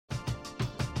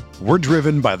We're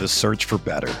driven by the search for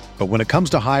better. But when it comes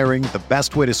to hiring, the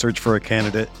best way to search for a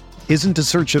candidate isn't to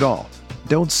search at all.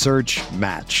 Don't search,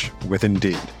 match with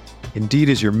Indeed. Indeed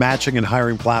is your matching and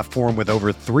hiring platform with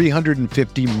over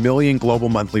 350 million global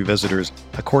monthly visitors,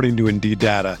 according to Indeed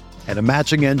data, and a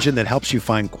matching engine that helps you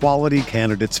find quality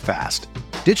candidates fast.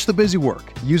 Ditch the busy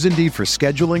work. Use Indeed for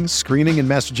scheduling, screening, and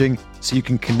messaging so you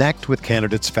can connect with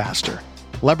candidates faster.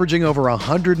 Leveraging over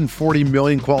 140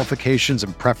 million qualifications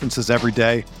and preferences every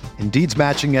day, Indeed's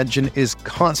matching engine is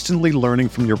constantly learning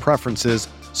from your preferences,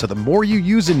 so the more you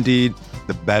use Indeed,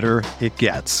 the better it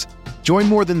gets. Join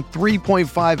more than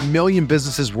 3.5 million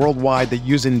businesses worldwide that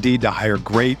use Indeed to hire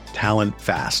great talent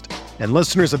fast. And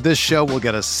listeners of this show will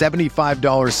get a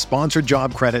 $75 sponsored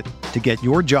job credit to get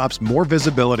your jobs more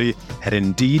visibility at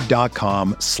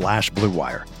Indeed.com/Blue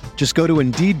Wire. Just go to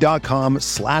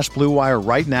Indeed.com/Blue Wire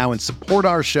right now and support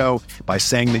our show by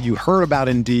saying that you heard about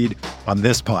Indeed on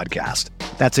this podcast.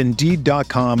 That's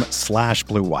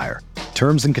Indeed.com/Blue Wire.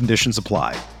 Terms and conditions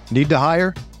apply. Need to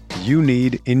hire? You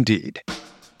need Indeed.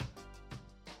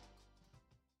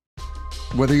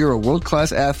 Whether you're a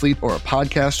world-class athlete or a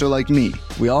podcaster like me,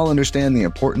 we all understand the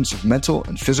importance of mental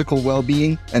and physical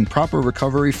well-being and proper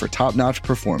recovery for top-notch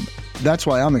performance. That's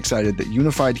why I'm excited that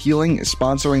Unified Healing is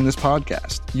sponsoring this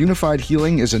podcast. Unified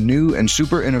Healing is a new and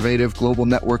super innovative global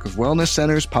network of wellness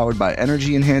centers powered by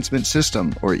Energy Enhancement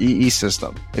System, or EE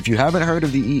System. If you haven't heard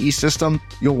of the EE System,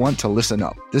 you'll want to listen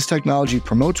up. This technology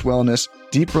promotes wellness,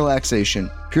 deep relaxation,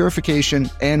 purification,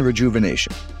 and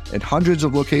rejuvenation. At hundreds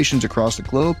of locations across the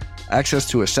globe, access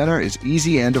to a center is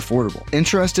easy and affordable.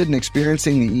 Interested in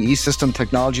experiencing the EE System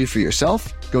technology for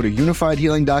yourself? Go to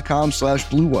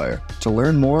unifiedhealing.com/Blue Wire to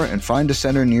learn more and find a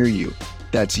center near you.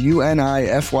 That's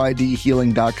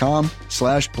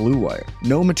UNIFYDhealing.com/Blue Wire.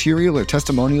 No material or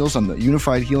testimonials on the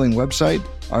Unified Healing website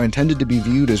are intended to be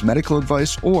viewed as medical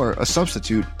advice or a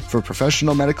substitute for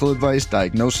professional medical advice,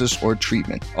 diagnosis, or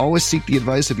treatment. Always seek the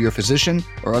advice of your physician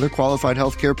or other qualified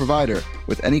healthcare provider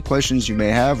with any questions you may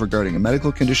have regarding a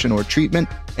medical condition or treatment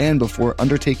and before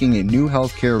undertaking a new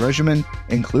healthcare regimen,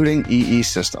 including EE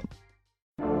System.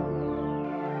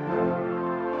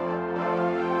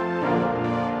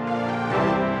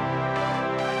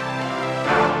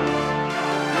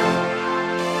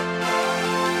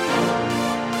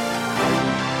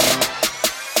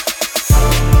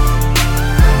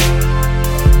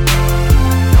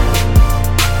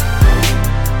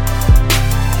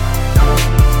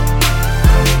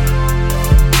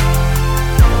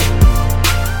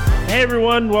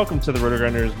 Welcome to the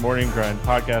RotoGrinders Morning Grind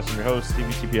Podcast. I'm your host,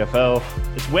 Stevie TPFL.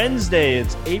 It's Wednesday.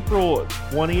 It's April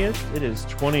 20th. It is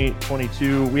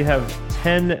 2022. We have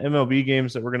 10 MLB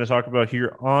games that we're going to talk about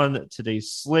here on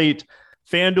today's slate.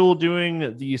 FanDuel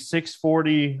doing the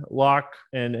 640 lock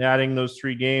and adding those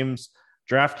 3 games.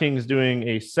 DraftKings doing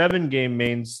a 7-game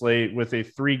main slate with a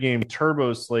 3-game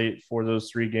turbo slate for those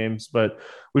 3 games. But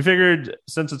we figured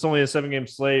since it's only a 7-game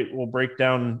slate, we'll break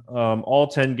down all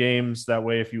 10 games. That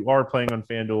way, if you are playing on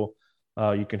FanDuel,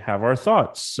 you can have our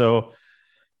thoughts. So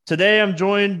today I'm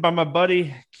joined by my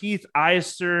buddy, Keith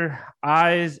Eister,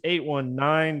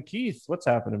 Eyes819. Keith, what's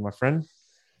happening, my friend?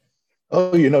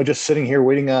 Oh, just sitting here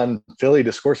waiting on Philly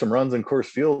to score some runs in Coors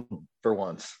Field for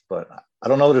once. But I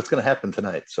don't know that it's going to happen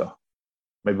tonight. So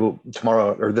maybe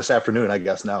tomorrow or this afternoon, I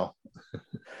guess now.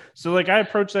 So, I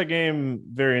approached that game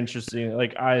very interesting.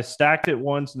 I stacked it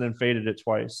once and then faded it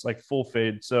twice, full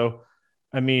fade. So,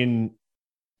 my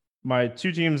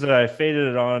 2 teams that I faded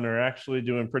it on are actually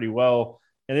doing pretty well.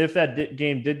 And if that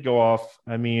game did go off,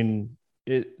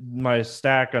 my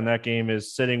stack on that game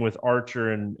is sitting with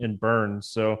Archer and Burns.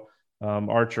 So,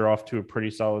 Archer off to a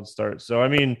pretty solid start. So,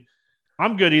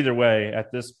 I'm good either way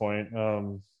at this point.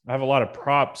 I have a lot of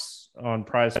props on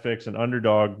Prize Picks and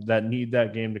Underdog that need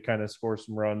that game to kind of score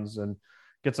some runs and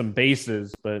get some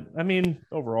bases. But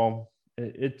overall,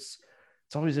 it's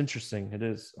always interesting. It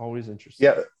is always interesting.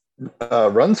 Yeah.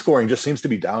 Run scoring just seems to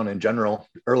be down in general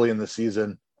early in the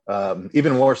season.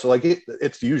 Even more so,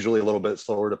 it's usually a little bit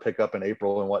slower to pick up in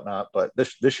April and whatnot. But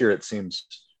this year it seems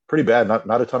pretty bad.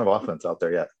 Not a ton of offense out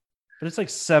there yet. But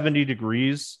it's 70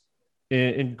 degrees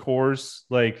in Coors.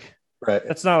 Right.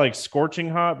 That's not scorching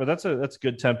hot, but that's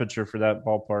good temperature for that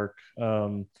ballpark.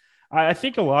 I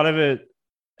think a lot of it,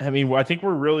 I think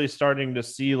we're really starting to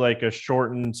see a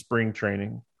shortened spring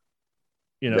training.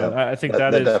 I think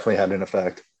that is definitely had an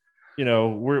effect.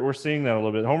 We're seeing that a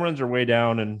little bit. Home runs are way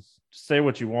down, and say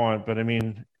what you want, but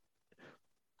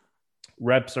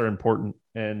reps are important,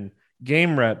 and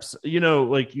game reps, you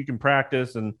can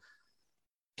practice and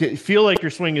feel like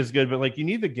your swing is good, but you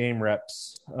need the game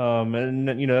reps. And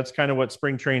that's kind of what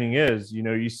spring training is.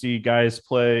 You see guys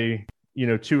play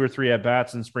 2 or 3 at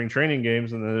bats in spring training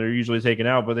games, and then they're usually taken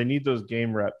out, but they need those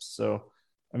game reps. So,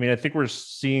 I mean, I think we're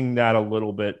seeing that a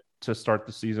little bit to start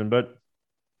the season, but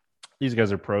these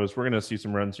guys are pros. We're going to see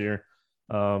some runs here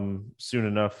soon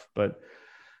enough. But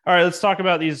all right, let's talk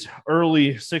about these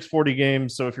early 640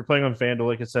 games. So if you're playing on FanDuel,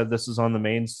 like I said, this is on the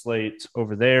main slate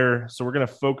over there. So we're going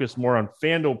to focus more on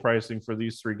FanDuel pricing for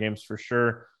these 3 games for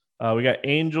sure. We got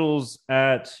Angels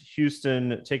at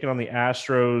Houston taking on the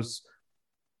Astros.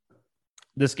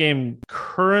 This game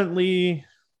currently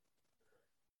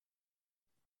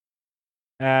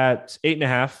at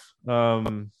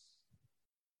 8.5.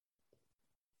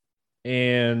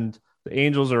 And the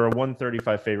Angels are a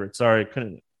 135 favorite. Sorry, I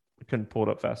couldn't pull it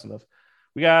up fast enough.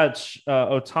 We got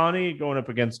Ohtani going up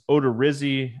against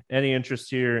Odorizzi. Any interest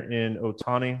here in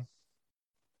Ohtani?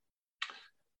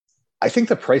 I think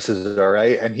the prices are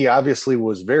right, and he obviously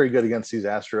was very good against these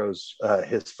Astros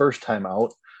his first time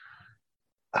out.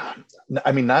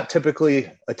 I mean, not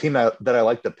typically a team that I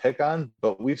like to pick on,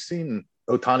 but we've seen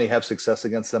Ohtani have success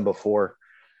against them before.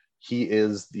 He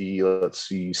is the,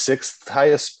 6th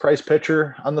highest priced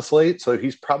pitcher on the slate, so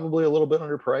he's probably a little bit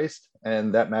underpriced,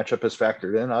 and that matchup is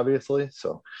factored in, obviously.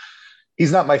 So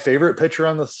he's not my favorite pitcher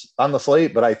on the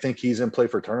slate, but I think he's in play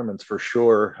for tournaments for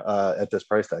sure at this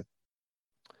price tag.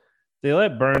 They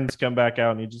let Burns come back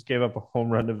out, and he just gave up a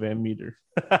home run to Van Meter.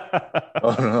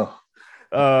 Oh, no.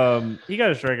 He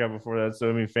got a strikeout before that, so,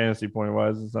 I mean, fantasy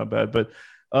point-wise, it's not bad. But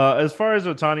as far as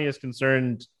Ohtani is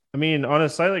concerned, I mean, on a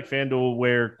site like FanDuel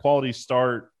where quality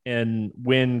start and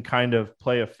win kind of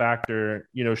play a factor,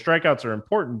 strikeouts are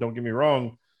important, don't get me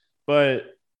wrong. But,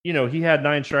 he had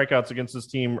 9 strikeouts against this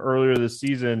team earlier this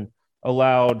season,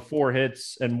 allowed 4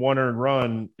 hits and 1 earned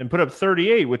run, and put up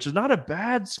 38, which is not a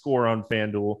bad score on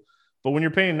FanDuel. But when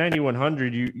you're paying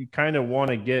 9,100, you kind of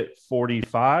want to get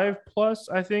 45 plus,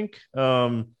 I think,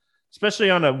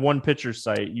 especially on a one pitcher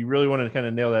site. You really want to kind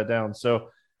of nail that down. So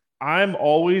I'm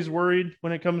always worried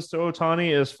when it comes to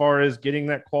Ohtani as far as getting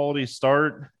that quality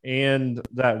start and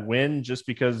that win, just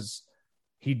because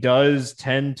he does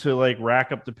tend to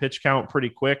rack up the pitch count pretty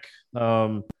quick.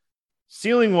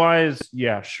 Ceiling wise,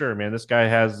 yeah, sure, man. This guy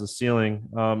has the ceiling.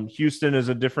 Houston is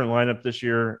a different lineup this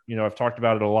year. I've talked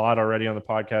about it a lot already on the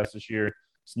podcast this year.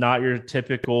 It's not your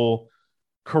typical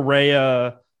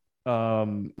Correa.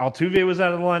 Altuve was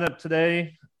out of the lineup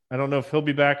today. I don't know if he'll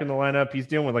be back in the lineup. He's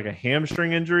dealing with a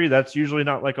hamstring injury. That's usually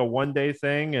not a one-day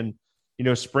thing. And,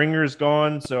 Springer's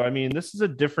gone. So, I mean, this is a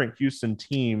different Houston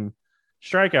team.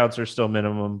 Strikeouts are still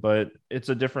minimum, but it's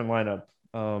a different lineup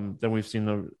than we've seen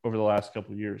over the last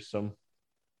couple of years. So,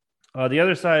 the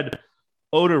other side,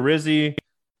 Odorizzi,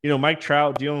 Mike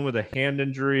Trout dealing with a hand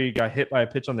injury, got hit by a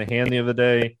pitch on the hand the other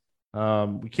day.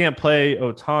 We can't play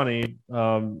Ohtani.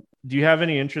 Do you have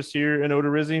any interest here in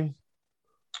Odorizzi?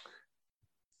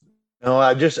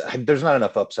 No, there's not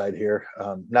enough upside here.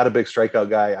 Not a big strikeout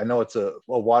guy. I know it's a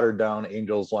watered down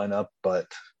Angels lineup, but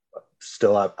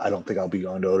still, I don't think I'll be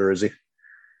going to Odorizzi.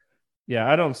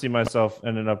 Yeah, I don't see myself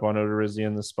ending up on Odorizzi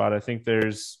in this spot. I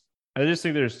just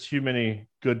think there's too many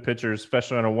good pitchers,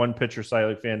 especially on a one pitcher site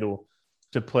like FanDuel,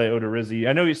 to play Odorizzi.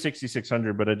 I know he's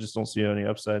 6,600, but I just don't see any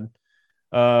upside.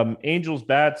 Angels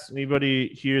bats. Anybody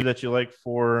here that you like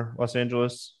for Los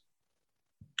Angeles?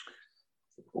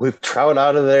 With Trout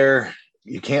out of there,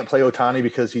 you can't play Ohtani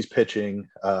because he's pitching.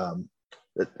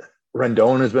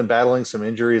 Rendon has been battling some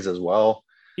injuries as well.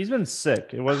 He's been sick.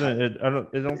 It wasn't. I don't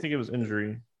think it was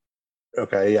injury.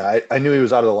 Okay, yeah, I knew he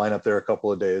was out of the lineup there a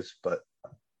couple of days, but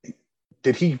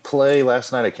did he play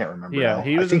last night? I can't remember. Yeah, now.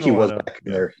 he was. I think he was back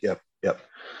in there. Yep.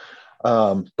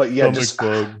 But yeah,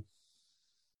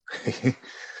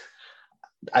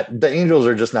 the Angels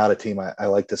are just not a team I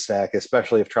like to stack,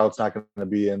 especially if Trout's not going to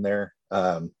be in there.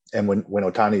 And when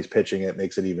Ohtani's pitching, it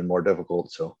makes it even more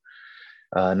difficult. So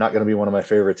not going to be one of my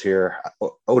favorites here.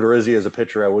 Odorizzi is a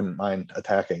pitcher I wouldn't mind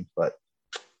attacking, but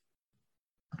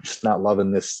I'm just not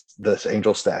loving this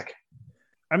Angel stack.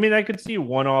 I mean, I could see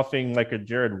one-offing like a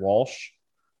Jared Walsh,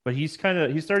 but he's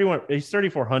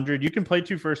 3,400. You can play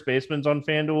 2 first basemen on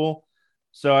FanDuel.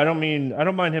 So I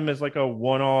don't mind him as like a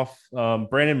one-off.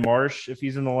 Brandon Marsh, if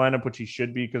he's in the lineup, which he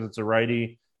should be because it's a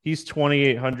righty, he's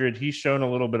 2,800. He's shown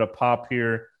a little bit of pop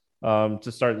here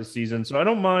to start the season. So I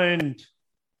don't mind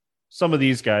some of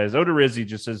these guys. Odorizzi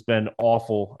just has been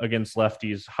awful against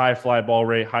lefties, high fly ball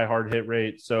rate, high hard hit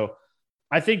rate. So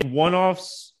I think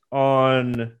one-offs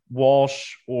on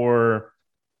Walsh or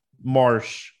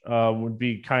Marsh would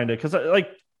be kind of, because like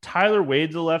Tyler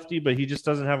Wade's a lefty, but he just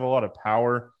doesn't have a lot of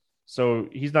power. So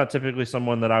he's not typically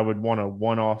someone that I would want to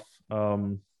one-off,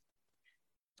 on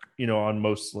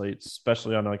most slates,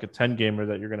 especially on like a 10-gamer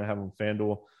that you're going to have on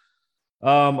FanDuel.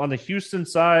 On the Houston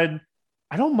side,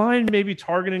 I don't mind maybe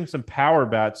targeting some power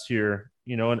bats here,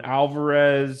 an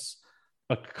Alvarez,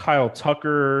 a Kyle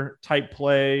Tucker type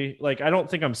play. Like, I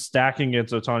don't think I'm stacking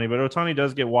against Ohtani, but Ohtani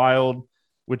does get wild,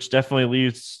 which definitely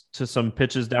leads to some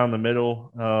pitches down the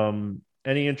middle.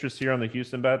 Any interest here on the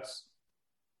Houston bets?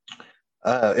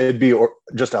 It'd be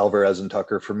just Alvarez and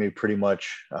Tucker for me, pretty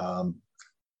much.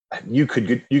 You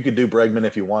could do Bregman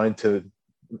if you wanted to,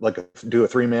 do a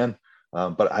 3-man,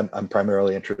 but I'm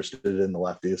primarily interested in the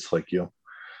lefties, like you.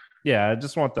 Yeah,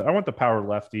 I want the power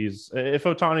lefties. If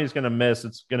Ohtani is going to miss,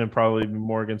 it's going to probably be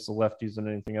more against the lefties than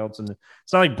anything else, and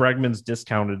it's not like Bregman's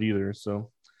discounted either. So,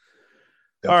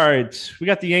 All right, we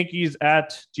got the Yankees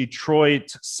at Detroit,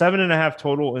 7.5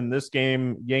 total in this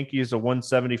game. Yankees a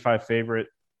 175 favorite.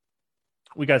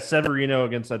 We got Severino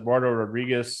against Eduardo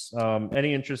Rodriguez.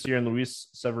 Any interest here in Luis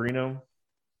Severino?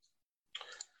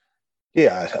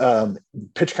 Yeah,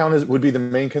 pitch count would be the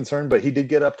main concern, but he did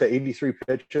get up to 83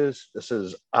 pitches. This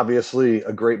is obviously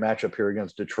a great matchup here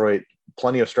against Detroit.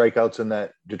 Plenty of strikeouts in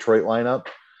that Detroit lineup.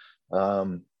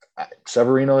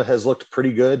 Severino has looked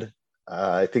pretty good.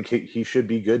 I think he should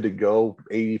be good to go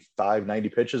 85, 90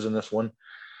 pitches in this one.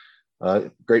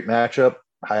 Great matchup,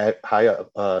 high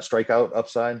strikeout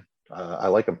upside. I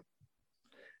like him.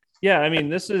 Yeah, I mean,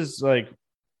 this is like,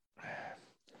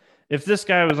 if this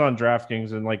guy was on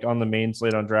DraftKings and like on the main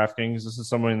slate on DraftKings, this is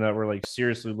someone that we're like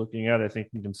seriously looking at, I think,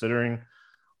 and considering.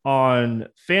 On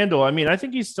FanDuel, I mean, I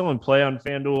think he's still in play on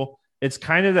FanDuel. It's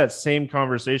kind of that same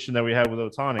conversation that we had with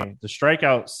Ohtani. The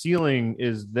strikeout ceiling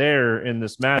is there in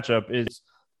this matchup.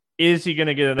 Is he going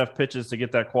to get enough pitches to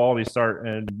get that quality start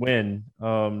and win?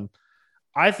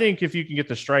 I think if you can get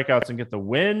the strikeouts and get the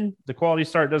win, the quality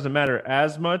start doesn't matter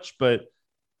as much. But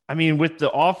I mean, with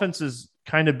the offenses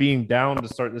kind of being down to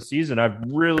start the season, I've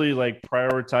really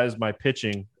prioritized my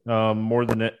pitching more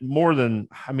than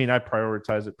I mean, I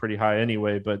prioritize it pretty high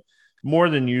anyway, but more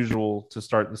than usual to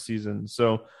start the season.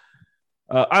 So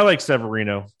I like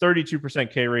Severino,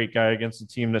 32% K rate guy against a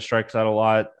team that strikes out a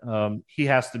lot. He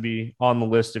has to be on the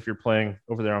list if you're playing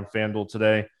over there on FanDuel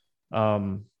today.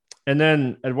 And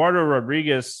then Eduardo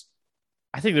Rodriguez,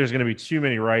 I think there's going to be too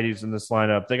many righties in this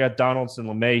lineup. They got Donaldson,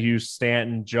 LeMahieu,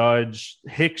 Stanton, Judge.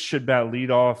 Hicks should bat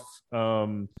leadoff.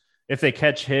 If they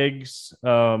catch Higgs,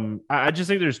 I just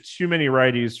think there's too many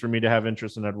righties for me to have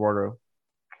interest in Eduardo.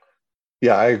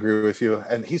 Yeah, I agree with you.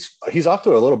 And he's off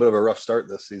to a little bit of a rough start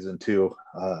this season too.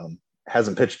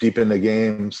 Hasn't pitched deep into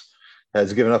games,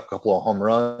 has given up a couple of home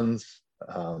runs.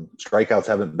 Strikeouts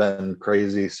haven't been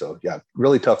crazy. So yeah,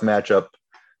 really tough matchup.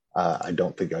 I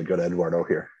don't think I'd go to Eduardo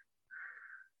here.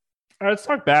 All right, let's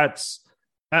talk bats.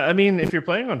 I mean, if you're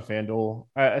playing on FanDuel,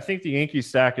 I think the Yankee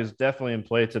stack is definitely in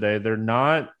play today. They're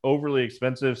not overly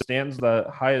expensive. Stanton's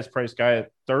the highest priced guy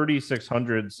at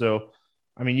 $3,600. So,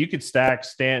 I mean, you could stack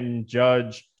Stanton,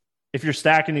 Judge. If you're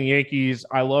stacking the Yankees,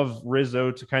 I love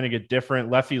Rizzo to kind of get different.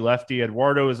 Lefty.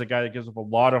 Eduardo is a guy that gives up a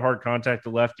lot of hard contact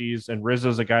to lefties, and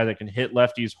Rizzo's a guy that can hit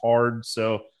lefties hard.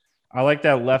 So I like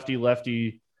that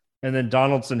lefty. And then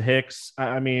Donaldson, Hicks.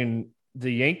 I mean,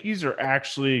 the Yankees are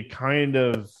actually kind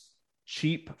of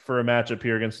cheap for a matchup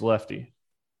here against the lefty.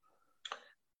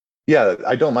 Yeah,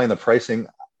 I don't mind the pricing.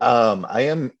 I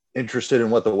am interested in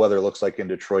what the weather looks like in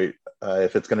Detroit.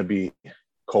 If it's going to be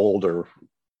cold or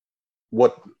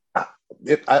what.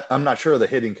 I'm not sure of the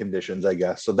hitting conditions, I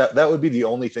guess. So that would be the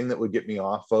only thing that would get me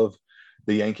off of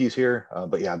the Yankees here.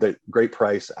 But yeah, the great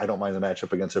price. I don't mind the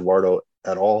matchup against Eduardo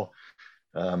at all.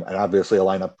 And obviously a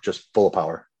lineup just full of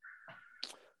power.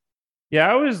 Yeah,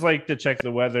 I always like to check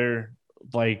the weather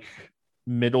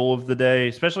middle of the day,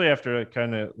 especially after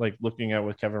kind of looking at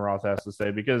what Kevin Roth has to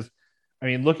say, because I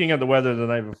mean, looking at the weather the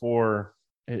night before,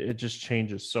 it just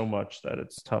changes so much that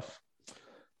it's tough.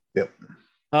 Yep.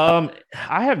 I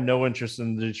have no interest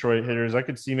in the Detroit hitters. I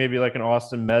could see maybe an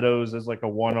Austin Meadows as a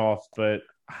one-off, but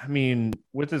I mean,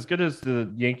 with as good as the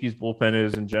Yankees bullpen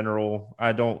is in general,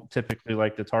 I don't typically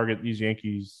like to target these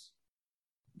Yankees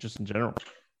just in general.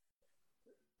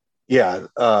 Yeah,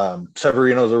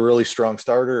 Severino's a really strong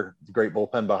starter, great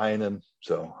bullpen behind him.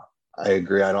 So I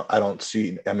agree. I don't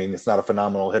see. I mean, it's not a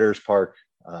phenomenal hitter's park.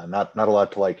 Not a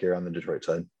lot to like here on the Detroit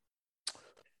side.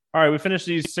 All right, we finished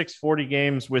these 640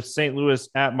 games with St. Louis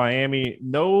at Miami.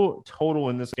 No total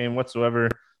in this game whatsoever.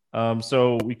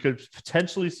 So we could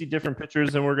potentially see different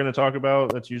pitchers than we're going to talk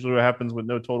about. That's usually what happens with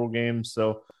no total games.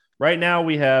 So right now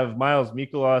we have Miles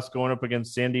Mikolas going up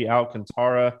against Sandy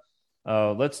Alcantara.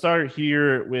 Let's start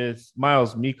here with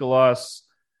Miles Mikolas.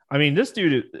 I mean, this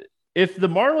dude, if the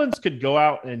Marlins could go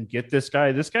out and get this guy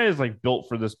is built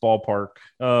for this ballpark.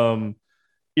 Ground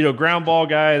ball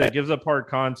guy that gives up hard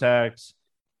contact.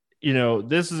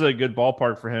 This is a good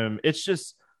ballpark for him. It's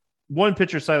just one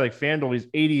pitcher site like FanDuel, he's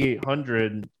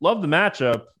 8,800. Love the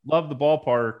matchup, love the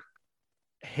ballpark,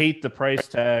 hate the price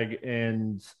tag,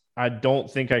 and I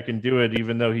don't think I can do it,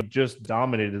 even though he just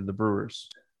dominated the Brewers.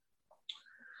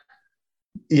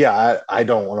 Yeah, I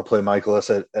don't want to play Michaelis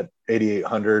at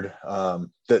 8,800.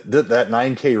 That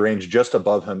 9K range just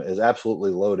above him is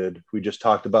absolutely loaded. We just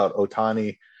talked about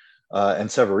Ohtani and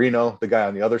Severino, the guy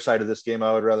on the other side of this game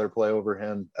I would rather play over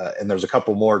him. And there's a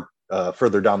couple more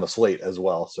further down the slate as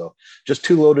well. So just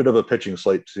too loaded of a pitching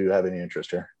slate to have any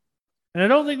interest here. And I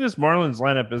don't think this Marlins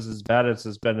lineup is as bad as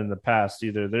it's been in the past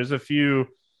either. There's a few,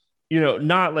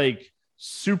 not like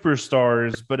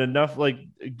superstars, but enough like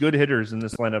good hitters in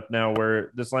this lineup now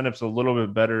where this lineup's a little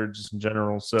bit better just in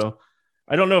general. So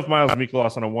I don't know if Miles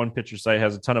Mikolas on a one pitcher site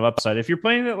has a ton of upside. If you're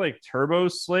playing it like turbo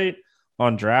slate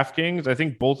on DraftKings, I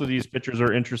think both of these pitchers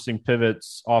are interesting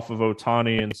pivots off of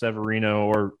Ohtani and Severino,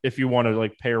 or if you want to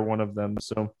like pair one of them.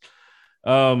 So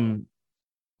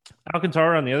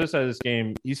Alcantara on the other side of this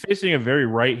game, he's facing a very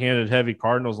right-handed heavy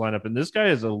Cardinals lineup, and this guy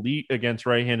is elite against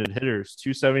right-handed hitters.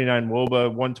 279 WOBA,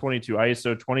 122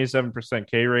 ISO, 27%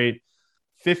 K rate,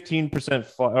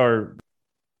 15%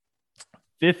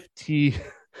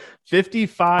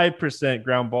 55%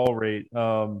 ground ball rate.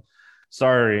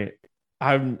 Sorry,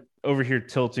 I'm over here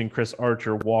tilting Chris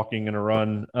Archer walking in a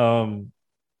run.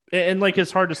 And like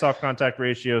his hard to soft contact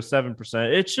ratio,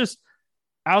 7%. It's just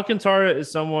Alcantara is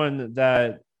someone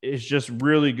that is just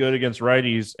really good against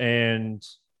righties and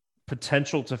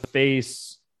potential to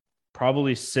face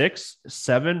probably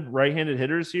 6-7 right-handed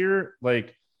hitters here.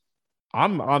 Like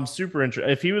I'm super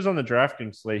interested. If he was on the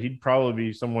DraftKings slate, he'd probably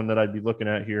be someone that I'd be looking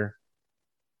at here.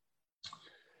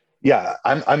 Yeah,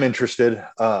 I'm interested.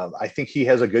 I think he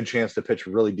has a good chance to pitch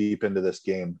really deep into this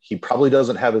game. He probably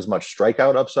doesn't have as much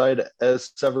strikeout upside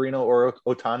as Severino or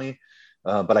Ohtani,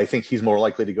 but I think he's more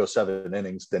likely to go 7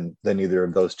 innings than either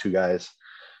of those two guys.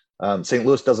 St.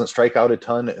 Louis doesn't strike out a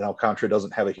ton, and Alcantara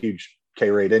doesn't have a huge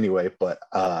K rate anyway, but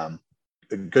a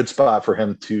good spot for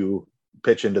him to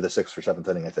pitch into the 6th or 7th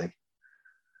inning, I think.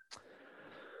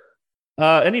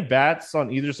 Any bats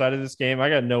on either side of this game? I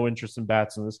got no interest in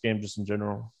bats in this game, just in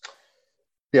general.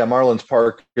 Yeah, Marlins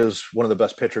Park is one of the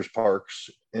best pitchers parks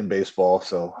in baseball.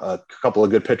 So a couple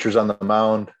of good pitchers on the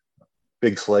mound,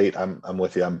 big slate. I'm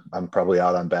with you. I'm probably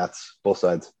out on bats, both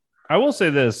sides. I will say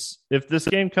this: if this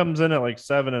game comes in at like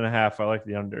 7.5, I like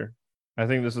the under. I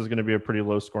think this is going to be a pretty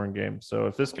low scoring game. So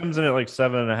if this comes in at like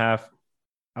 7.5,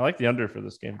 I like the under for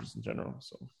this game, just in general.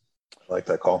 So I like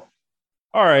that call.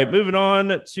 All right, moving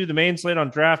on to the main slate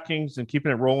on DraftKings and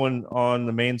keeping it rolling on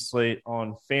the main slate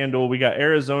on FanDuel. We got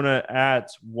Arizona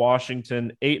at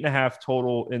Washington, 8.5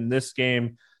 total in this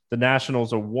game. The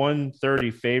Nationals a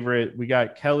 130 favorite. We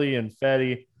got Kelly and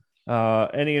Fetty.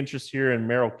 Any interest here in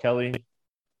Merrill Kelly?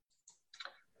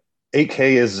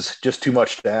 8K is just too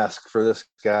much to ask for this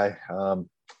guy.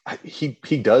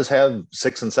 He does have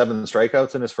 6 and 7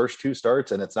 strikeouts in his first 2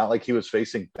 starts, and it's not like he was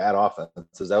facing bad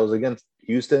offenses. That was against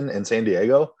Houston and San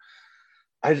Diego.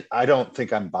 I don't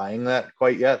think I'm buying that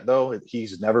quite yet, though.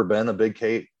 He's never been a big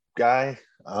K guy.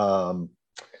 And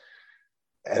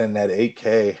at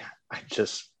 8K,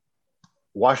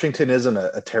 Washington isn't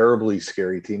a terribly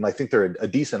scary team. I think they're a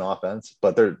decent offense,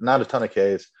 but they're not a ton of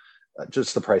Ks.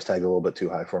 Just the price tag a little bit too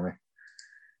high for me.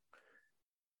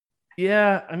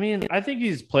 Yeah, I mean, I think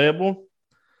he's playable.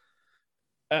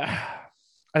 I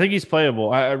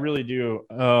really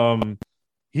do.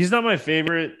 He's not my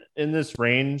favorite in this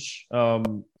range.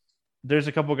 There's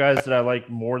a couple guys that I like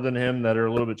more than him that are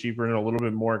a little bit cheaper and a little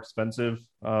bit more expensive.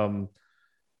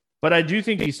 But I do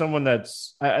think he's someone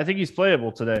I think he's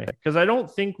playable today because I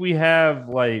don't think we have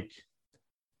we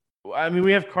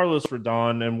have Carlos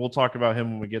Rodon, and we'll talk about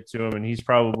him when we get to him, and he's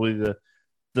probably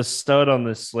the stud on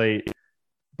this slate.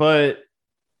 But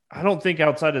I don't think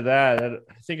outside of that, I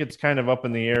think it's kind of up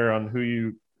in the air on who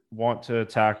you want to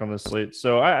attack on the slate.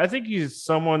 So I think he's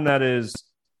someone that is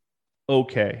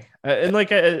okay. And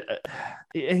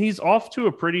he's off to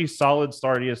a pretty solid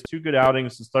start. He has 2 good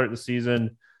outings to start the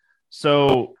season.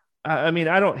 So, I mean,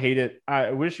 I don't hate it.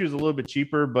 I wish he was a little bit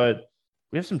cheaper, but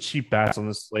we have some cheap bats on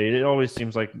this slate. It always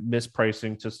seems like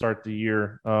mispricing to start the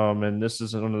year. And this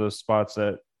is one of those spots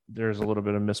that there's a little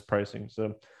bit of mispricing.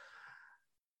 So,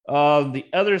 the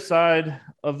other side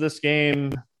of this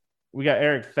game, we got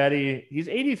Eric Fetty. He's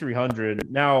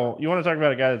 8,300. Now, you want to talk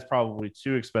about a guy that's probably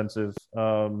too expensive.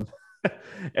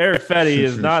 Eric Fetty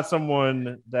is not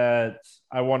someone that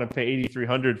I want to pay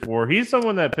 8,300 for. He's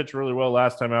someone that pitched really well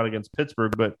last time out against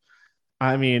Pittsburgh, but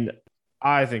I mean,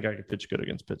 I think I could pitch good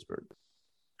against Pittsburgh.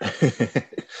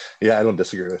 Yeah, I don't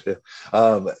disagree with you.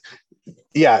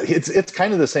 Yeah, it's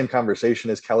kind of the same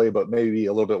conversation as Kelly, but maybe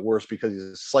a little bit worse because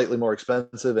he's slightly more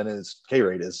expensive and his K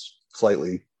rate is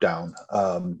slightly down.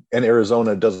 And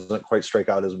Arizona doesn't quite strike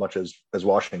out as much as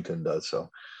Washington does. So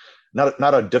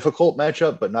not a difficult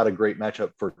matchup, but not a great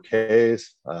matchup for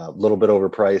K's. A little bit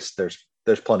overpriced.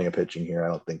 There's plenty of pitching here. I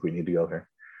don't think we need to go here.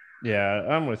 Yeah,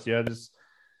 I'm with you.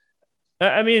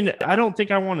 I mean, I don't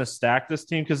think I want to stack this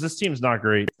team because this team's not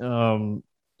great.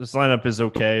 This lineup is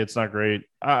okay. It's not great.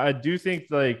 I do think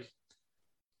like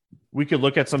we could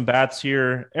look at some bats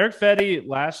here. Eric Fedde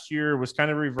last year was kind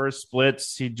of reverse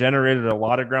splits. He generated a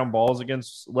lot of ground balls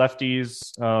against lefties.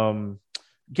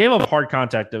 Gave up hard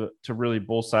contact to really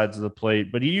both sides of the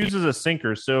plate, but he uses a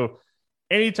sinker. So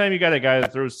anytime you got a guy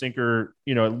that throws sinker,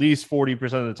 at least 40%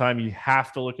 of the time, you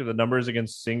have to look at the numbers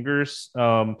against sinkers.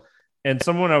 And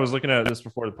someone I was looking at this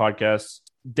before the podcast,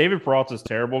 David Peralta is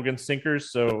terrible against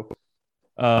sinkers. So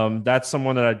that's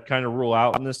someone that I'd kind of rule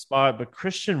out in this spot. But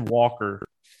Christian Walker,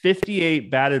 58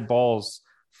 batted balls,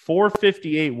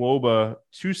 458 WOBA,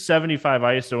 275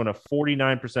 ISO, and a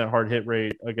 49% hard hit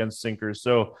rate against sinkers.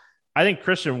 So I think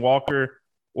Christian Walker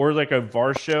or like a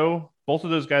Varsho, both of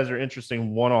those guys are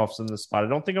interesting one-offs in this spot. I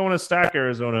don't think I want to stack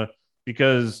Arizona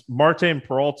because Marte and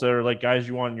Peralta are like guys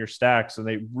you want in your stacks, and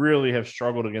they really have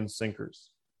struggled against sinkers.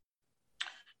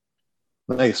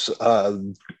 Nice.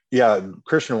 Yeah,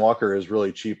 Christian Walker is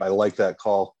really cheap. I like that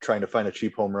call, trying to find a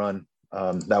cheap home run.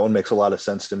 That one makes a lot of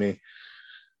sense to me.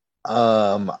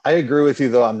 I agree with you,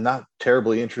 though. I'm not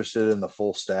terribly interested in the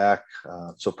full stack,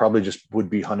 so probably just would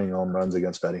be hunting home runs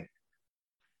against Fedde.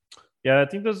 Yeah, I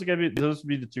think those would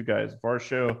be the two guys,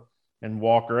 Varsho and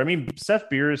Walker. I mean,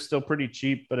 Seth Beer is still pretty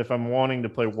cheap, but if I'm wanting to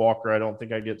play Walker, I don't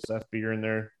think I get Seth Beer in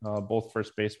there. Both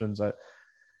first basemen.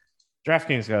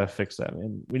 DraftKings got to fix that,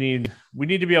 man. We need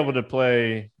to be able to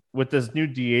play with this new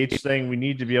DH thing. We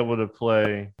need to be able to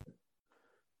play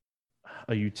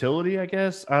a utility, I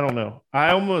guess. I don't know.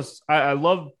 I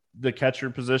love the catcher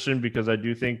position because I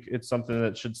do think it's something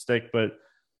that should stick, but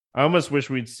I almost wish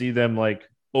we'd see them like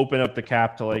open up the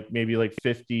cap to like maybe like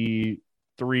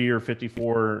 53 or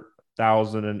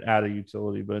 54,000 and add a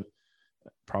utility, but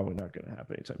probably not going to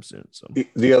happen anytime soon. So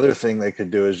the other thing they could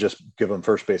do is just give them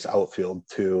first base outfield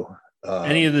too.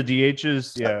 Any of the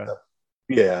DHs,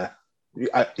 yeah.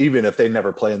 Even if they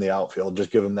never play in the outfield,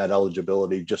 just give them that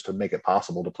eligibility just to make it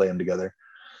possible to play them together.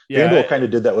 Yeah, FanDuel kind of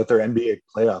did that with their NBA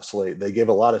playoff slate. They gave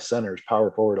a lot of centers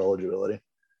power forward eligibility,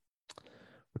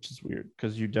 which is weird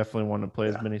because you definitely want to play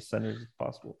as many centers as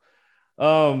possible.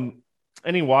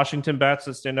 Any Washington bats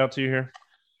that stand out to you here?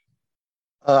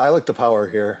 I like the power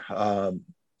here.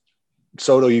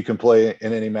 Soto you can play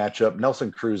in any matchup.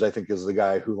 Nelson Cruz, I think, is the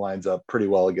guy who lines up pretty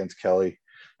well against Kelly.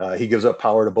 He gives up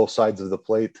power to both sides of the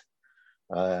plate.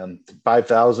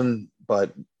 5,000,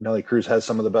 but Nelly Cruz has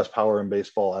some of the best power in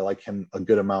baseball. I like him a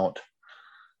good amount.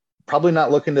 Probably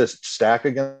not looking to stack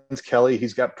against Kelly.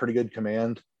 He's got pretty good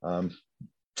command.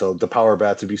 So the power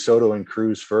bats would be Soto and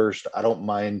Cruz first. I don't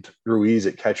mind Ruiz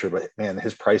at catcher, but man,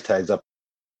 his price tag's up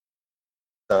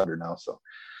under now, so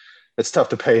it's tough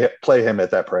to play him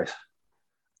at that price.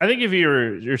 I think if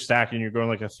you're stacking, you're going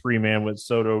like a 3-man with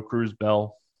Soto, Cruz,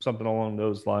 Bell, something along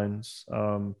those lines.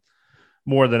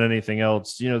 More than anything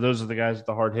else, those are the guys with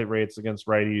the hard hit rates against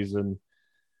righties, and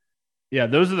yeah,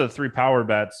 those are the 3 power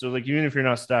bats. So like even if you're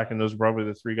not stacking, those are probably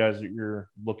the 3 guys that you're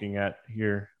looking at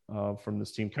here from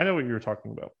this team. Kind of what you were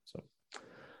talking about. So,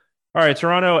 all right,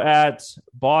 Toronto at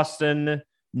Boston,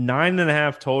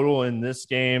 9.5 total in this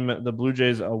game. The Blue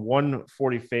Jays a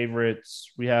 140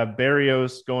 favorites. We have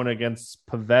Berrios going against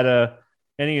Pivetta.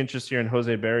 Any interest here in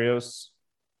Jose Berrios?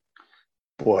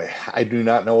 Boy, I do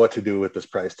not know what to do with this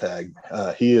price tag.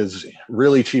 He is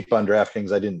really cheap on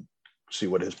DraftKings. I didn't see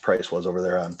what his price was over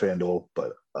there on FanDuel,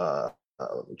 but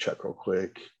let me check real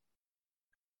quick.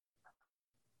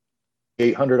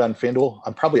 800 on FanDuel.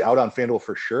 I'm probably out on FanDuel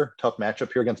for sure. Tough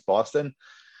matchup here against Boston.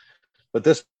 But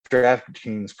this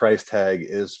DraftKings price tag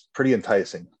is pretty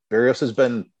enticing. Berrios has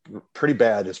been pretty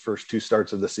bad his first 2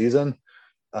 starts of the season.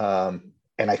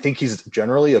 And I think he's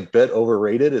generally a bit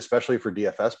overrated, especially for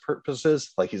DFS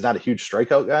purposes. Like he's not a huge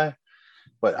strikeout guy,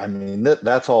 but I mean,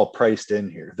 that's all priced in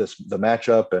here. The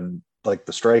matchup and like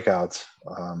the strikeouts,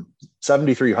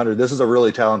 7,300. This is a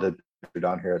really talented dude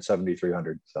down here at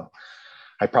 7,300. So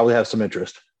I probably have some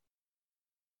interest.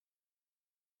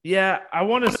 Yeah, I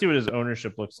want to see what his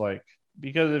ownership looks like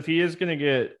because if he is going to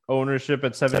get ownership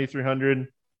at 7,300,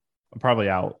 I'm probably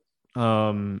out.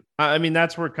 I mean,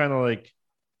 that's where kind of like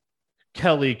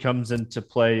Kelly comes into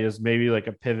play as maybe like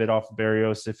a pivot off of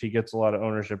Berrios if he gets a lot of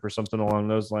ownership or something along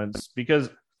those lines. Because,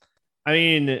 I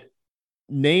mean,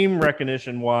 name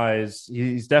recognition wise,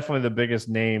 he's definitely the biggest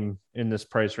name in this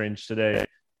price range today.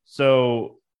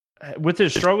 So with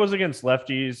his struggles against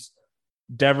lefties,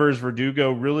 Devers,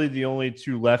 Verdugo, really the only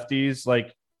two lefties.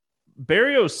 Like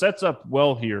Berrios sets up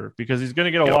well here because he's going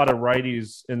to get a lot of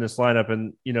righties in this lineup.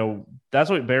 And, that's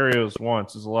what Berrios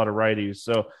wants is a lot of righties.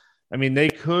 So, I mean, they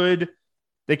could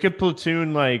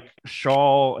platoon like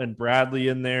Shaw and Bradley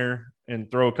in there and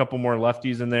throw a couple more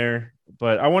lefties in there.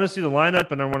 But I want to see the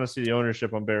lineup and I want to see the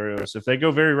ownership on Berrios. If they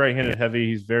go very right-handed heavy,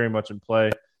 he's very much in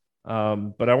play.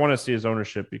 But I want to see his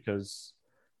ownership because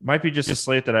it might be just a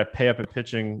slate that I pay up at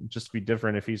pitching just to be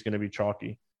different if he's going to be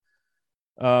chalky.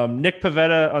 Nick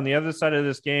Pivetta on the other side of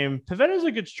this game. Pivetta is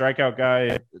a good strikeout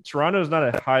guy. Toronto is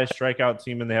not a high strikeout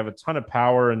team, and they have a ton of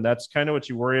power, and that's kind of what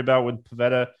you worry about with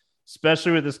Pivetta,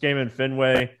 especially with this game in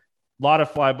Fenway. A lot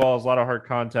of fly balls, a lot of hard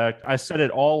contact. I said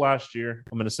it all last year.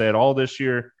 I'm going to say it all this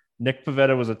year. Nick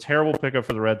Pivetta was a terrible pickup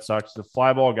for the Red Sox. The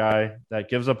fly ball guy that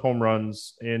gives up home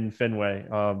runs in Fenway.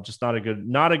 Just not a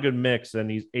good mix,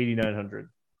 and he's 8,900.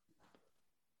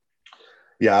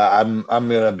 Yeah, I'm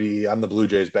the Blue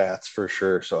Jays bats for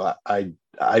sure. So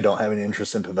I don't have any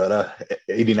interest in Pivetta.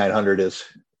 8,900 is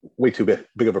way too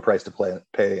big of a price to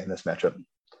pay in this matchup.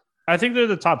 I think they're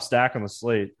the top stack on the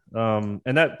slate. And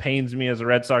that pains me as a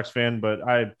Red Sox fan, but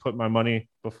I put my money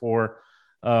before.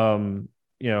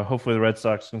 Hopefully the Red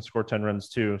Sox can score 10 runs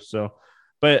too. So,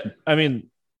 but I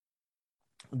mean,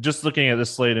 just looking at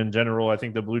this slate in general, I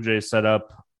think the Blue Jays set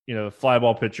up the fly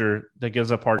ball pitcher that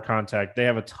gives up hard contact. They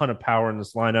have a ton of power in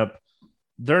this lineup.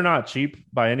 They're not cheap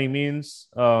by any means,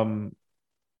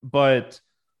 but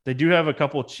they do have a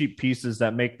couple of cheap pieces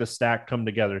that make the stack come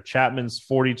together. Chapman's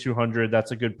 4,200.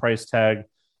 That's a good price tag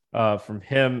from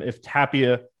him. If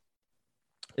Tapia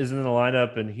is in the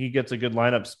lineup and he gets a good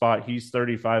lineup spot, he's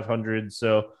 3,500.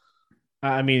 So,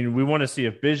 I mean, we want to see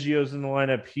if Biggio's in the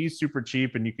lineup. He's super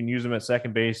cheap and you can use him at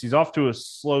second base. He's off to a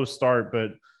slow start,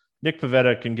 but Nick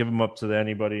Pivetta can give him up to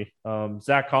anybody.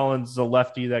 Zach Collins is a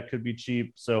lefty that could be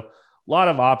cheap. So a lot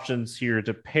of options here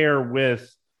to pair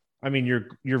with, I mean, your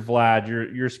Vlad,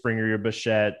 your Springer, your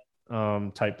Bichette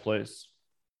type plays.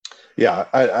 Yeah,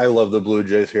 I love the Blue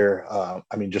Jays here.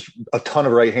 I mean, just a ton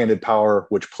of right-handed power,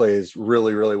 which plays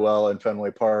really, really well in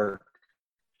Fenway Park,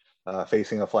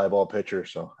 facing a fly ball pitcher.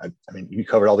 So, I mean, you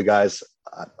covered all the guys.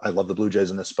 I love the Blue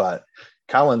Jays in this spot.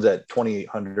 Collins at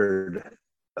 2,800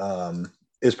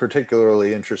 is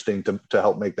particularly interesting to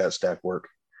help make that stack work.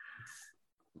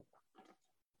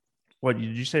 What,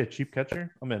 did you say a cheap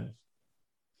catcher? I'm in.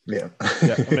 Yeah.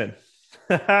 Yeah, I'm in.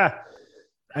 I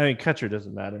mean, catcher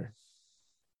doesn't matter.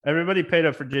 Everybody paid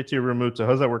up for JT Realmuto.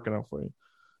 How's that working out for you?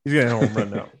 He's getting a home run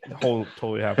now.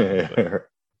 Totally happy with it.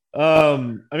 I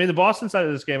mean, the Boston side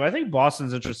of this game, I think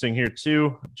Boston's interesting here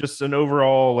too. Just an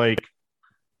overall, like,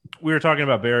 we were talking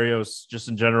about Berrios just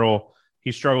in general.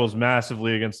 He struggles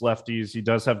massively against lefties. He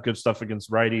does have good stuff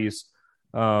against righties.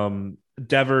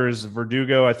 Devers,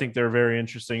 Verdugo, I think they're very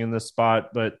interesting in this spot.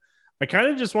 But I kind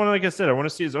of just want to, like I said, I want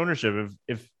to see his ownership.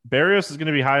 If Berrios is going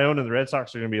to be high owned and the Red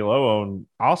Sox are going to be low owned,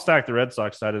 I'll stack the Red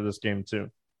Sox side of this game too.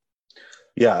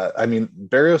 Yeah, I mean,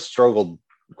 Berrios struggled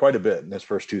quite a bit in his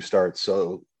first two starts.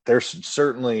 So there's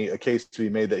certainly a case to be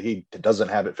made that he doesn't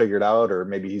have it figured out, or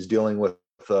maybe he's dealing with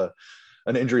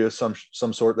an injury of some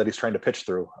sort that he's trying to pitch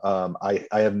through. I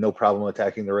have no problem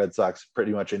attacking the Red Sox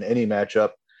pretty much in any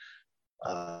matchup.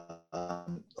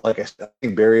 Like I said, I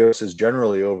think Berrios is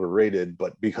generally overrated,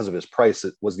 but because of his price,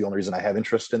 it was the only reason I have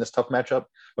interest in this tough matchup.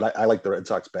 But I like the Red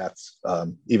Sox bats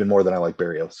even more than I like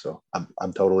Berrios, so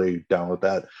I'm totally down with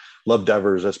that. Love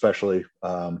Devers, especially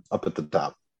up at the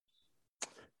top.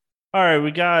 All right,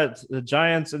 we got the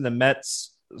Giants and the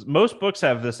Mets. Most books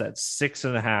have this at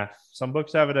 6.5. Some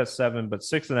books have it at 7, but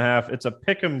 6.5. It's a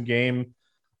pick'em game.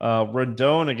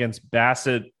 Rendon against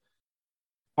Bassett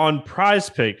on Prize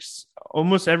Picks.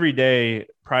 Almost every day,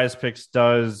 Prize Picks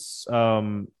does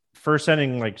first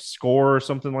inning like score or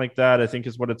something like that, I think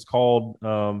is what it's called.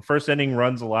 First inning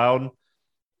runs allowed.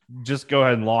 Just go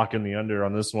ahead and lock in the under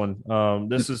on this one.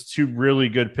 This is two really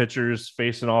good pitchers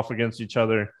facing off against each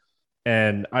other,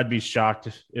 and I'd be shocked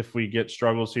if we get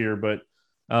struggles here. But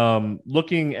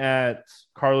looking at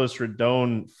Carlos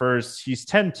Rodon first, he's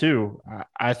 10-2.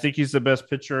 I think he's the best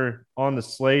pitcher on the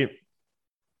slate.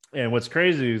 And what's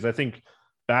crazy is I think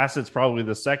Bassett's probably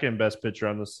the second best pitcher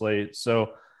on the slate.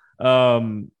 So,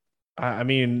 I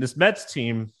mean, this Mets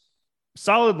team,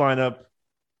 solid lineup,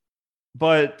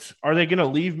 but are they going to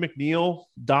leave McNeil,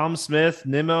 Dom Smith,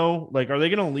 Nimmo? Like, are they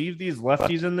going to leave these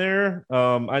lefties in there?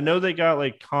 I know they got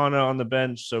like Kana on the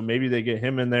bench, so maybe they get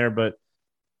him in there, but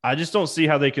I just don't see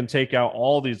how they can take out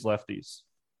all these lefties.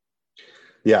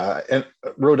 Yeah, and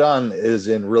Rodon is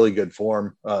in really good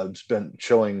form. It's been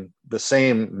showing the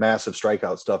same massive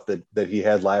strikeout stuff that he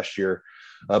had last year.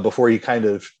 Before he kind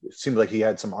of seemed like he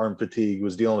had some arm fatigue,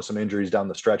 was dealing with some injuries down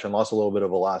the stretch, and lost a little bit of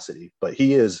velocity. But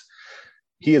he is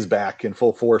back in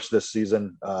full force this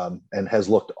season, and has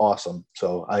looked awesome.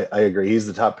 So I agree. He's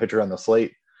the top pitcher on the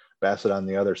slate. Bassett on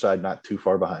the other side, not too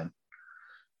far behind.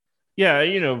 Yeah,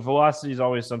 velocity is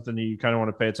always something that you kind of want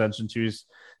to pay attention to.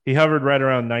 He hovered right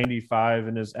around 95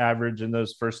 in his average in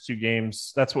those first two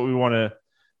games. That's what we want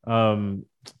to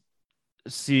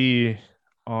see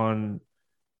on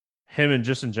him, and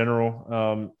just in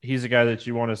general. He's a guy that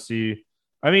you want to see.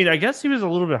 I mean, I guess he was a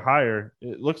little bit higher.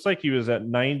 It looks like he was at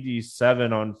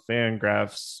 97 on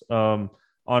Fangraphs on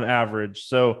average.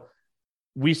 So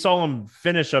we saw him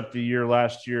finish up the year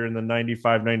last year in the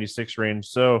 95, 96 range.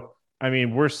 So I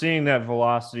mean, we're seeing that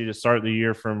velocity to start the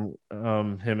year from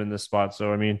him in this spot.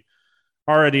 So, I mean,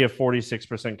 already a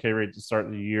 46% K rate to start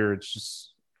the year. It's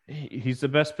just, he's the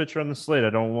best pitcher on the slate.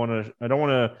 I don't want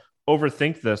to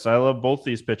overthink this. I love both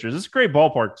these pitchers. It's a great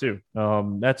ballpark too.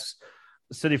 That's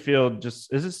Citi Field.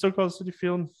 Just, is it still called Citi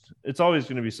Field? It's always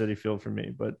going to be Citi Field for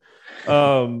me, but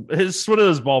it's one of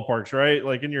those ballparks, right?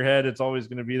 Like in your head, it's always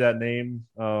going to be that name.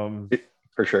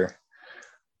 For sure.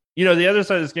 The other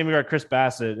side of this game, we got Chris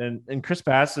Bassett, and Chris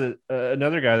Bassett,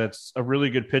 another guy that's a really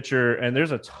good pitcher. And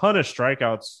there's a ton of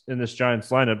strikeouts in this Giants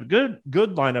lineup.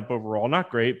 Good lineup overall.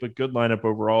 Not great, but good lineup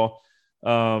overall.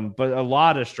 But a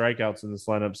lot of strikeouts in this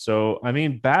lineup. So, I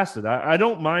mean, Bassett, I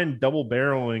don't mind double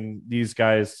barreling these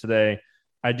guys today.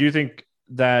 I do think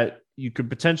that you could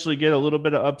potentially get a little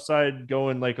bit of upside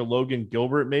going like a Logan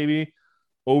Gilbert maybe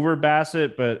over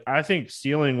Bassett, but I think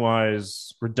ceiling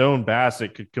wise, Rodon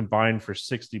Bassett could combine for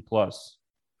 60 plus.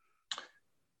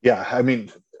 Yeah, I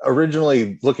mean,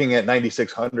 originally looking at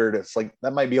 9,600, it's like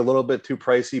that might be a little bit too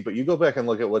pricey, but you go back and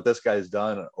look at what this guy's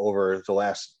done over the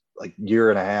last like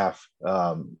year and a half.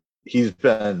 He's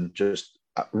been just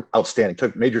outstanding.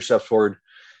 Took major steps forward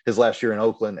his last year in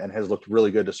Oakland and has looked really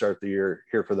good to start the year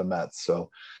here for the Mets. So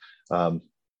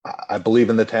I believe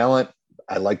in the talent.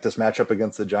 I like this matchup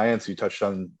against the Giants. You touched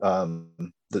on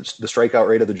the strikeout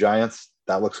rate of the Giants.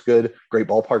 That looks good. Great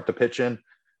ballpark to pitch in. A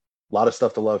lot of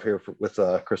stuff to love here with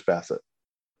Chris Bassett.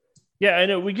 Yeah, I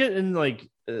know we get in like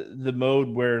the mode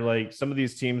where like some of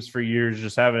these teams for years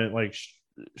just haven't like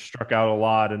struck out a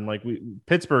lot. And like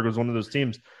Pittsburgh was one of those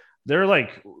teams. They're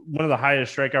like one of the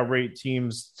highest strikeout rate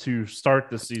teams to start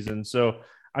the season. So,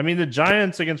 I mean, the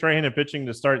Giants against right-handed pitching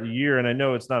to start the year, and I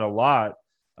know it's not a lot,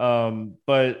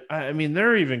 but I mean,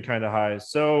 they're even kind of high.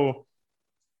 So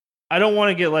I don't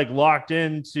want to get like locked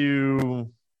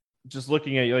into just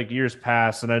looking at like years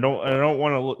past, and I don't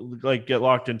want to like get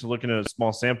locked into looking at a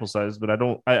small sample size, but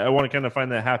I want to kind of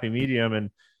find that happy medium.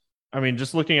 And I mean,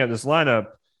 just looking at this lineup,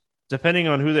 depending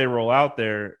on who they roll out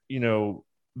there,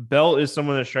 Belt is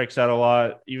someone that strikes out a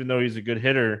lot, even though he's a good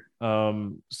hitter.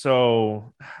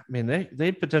 So I mean,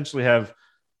 they potentially have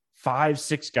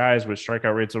 5-6 guys with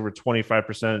strikeout rates over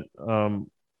 25%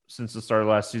 since the start of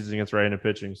last season against right-handed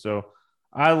pitching. So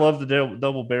I love the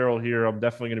double barrel here. I'm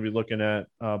definitely going to be looking at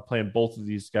playing both of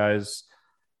these guys.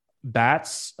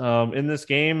 Bats in this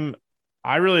game,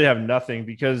 I really have nothing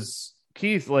because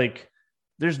Keith, like,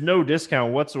 there's no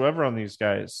discount whatsoever on these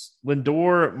guys.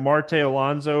 Lindor, Marte,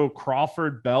 Alonso,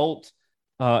 Crawford, Belt,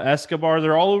 Escobar,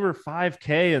 they're all over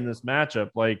 5K in this matchup.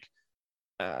 Like,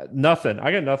 nothing.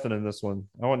 I got nothing in this one.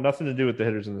 I want nothing to do with the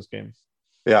hitters in this game.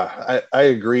 Yeah, I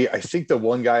agree. I think the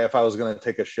one guy, if I was going to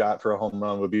take a shot for a home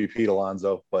run, would be Pete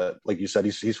Alonso. But like you said,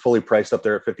 he's fully priced up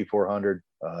there at 5,400.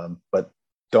 But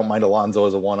don't mind Alonso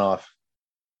as a one-off.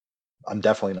 I'm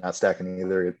definitely not stacking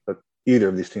either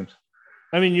of these teams.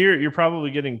 I mean, you're probably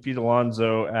getting Pete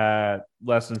Alonso at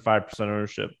less than 5%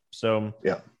 ownership. So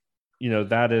yeah,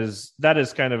 that is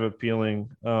kind of appealing.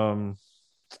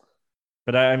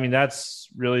 But I mean, that's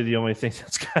really the only thing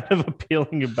that's kind of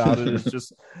appealing about it is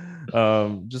just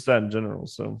that in general.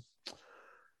 So,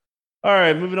 all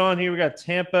right, moving on here. We got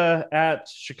Tampa at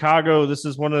Chicago. This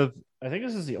is I think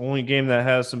this is the only game that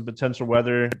has some potential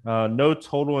weather. No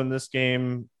total in this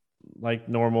game like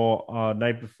normal.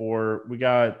 Night before, we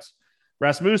got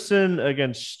Rasmussen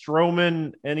against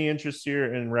Stroman. Any interest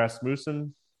here in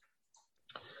Rasmussen?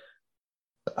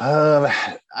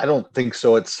 I don't think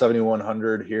so. It's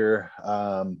 7,100 here.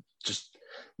 Just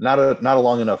not a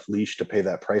long enough leash to pay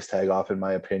that price tag off, in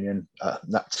my opinion.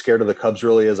 Not scared of the Cubs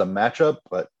really as a matchup,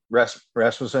 but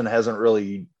Rasmussen hasn't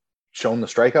really shown the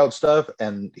strikeout stuff,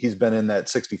 and he's been in that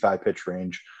 65 pitch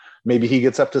range. Maybe he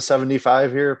gets up to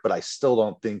 75 here, but I still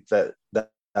don't think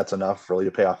that's enough really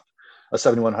to pay off a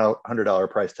 $7,100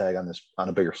 price tag on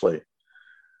a bigger slate.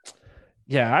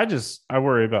 Yeah, I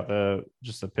worry about the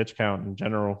pitch count in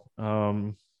general.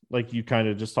 Like you kind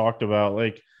of just talked about,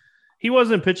 like he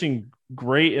wasn't pitching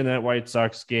great in that White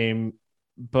Sox game,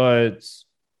 but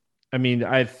I mean,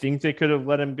 I think they could have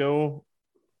let him go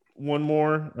one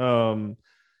more.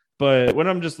 But when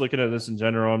I'm just looking at this in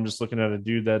general, I'm just looking at a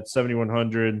dude that's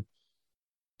 7,100.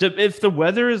 If the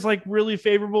weather is like really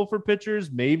favorable for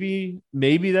pitchers, maybe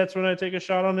that's when I take a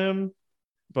shot on him.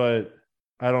 But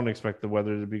I don't expect the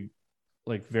weather to be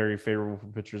like very favorable for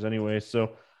pitchers anyway.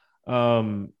 So,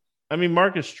 I mean,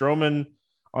 Marcus Stroman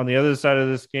on the other side of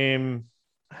this game,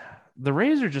 the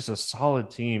Rays are just a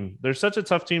solid team. They're such a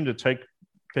tough team to take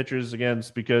pitchers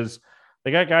against because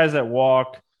they got guys that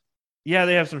walk. Yeah,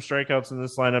 they have some strikeouts in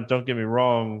this lineup. Don't get me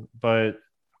wrong, but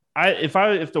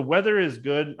if the weather is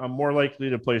good, I'm more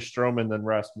likely to play Stroman than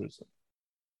Rasmussen.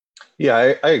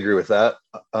 Yeah, I agree with that.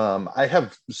 I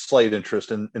have slight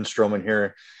interest in Stroman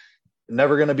here.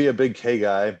 Never going to be a big K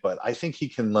guy, but I think he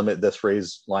can limit this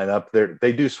Rays lineup.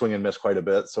 They do swing and miss quite a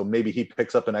bit, so maybe he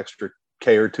picks up an extra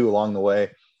K or two along the way.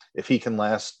 If he can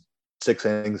last 6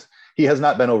 innings, he has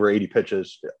not been over 80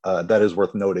 pitches. That is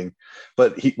worth noting,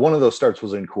 but one of those starts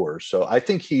was in Coors, so I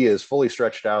think he is fully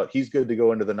stretched out. He's good to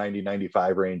go into the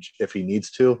 90-95 range if he needs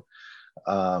to.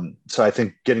 So I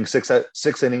think getting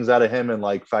six innings out of him and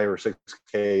like 5 or 6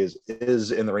 Ks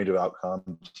is in the range of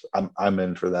outcomes. I'm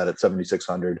in for that at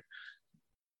 7,600.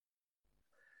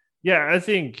 Yeah, I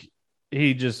think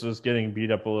he just was getting beat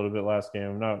up a little bit last game.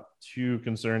 I'm not too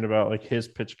concerned about like his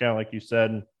pitch count, like you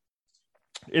said.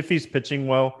 If he's pitching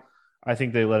well, I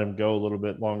think they let him go a little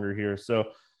bit longer here. So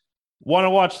want to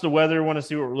watch the weather, want to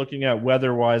see what we're looking at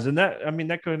weather-wise. And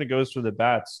that kind of goes for the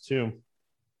bats too.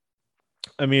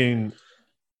 I mean,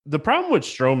 the problem with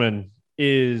Stroman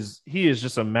is he is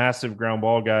just a massive ground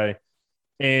ball guy.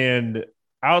 And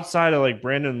outside of like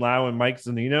Brandon Lau and Mike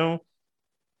Zunino,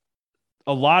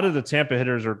 a lot of the Tampa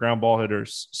hitters are ground ball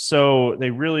hitters. So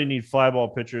they really need fly ball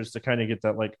pitchers to kind of get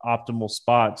that like optimal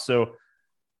spot. So,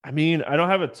 I mean, I don't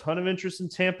have a ton of interest in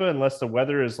Tampa unless the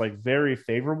weather is like very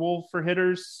favorable for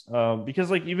hitters.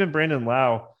 Because like even Brandon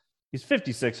Lau, he's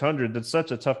 5,600. That's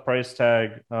such a tough price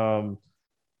tag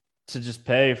to just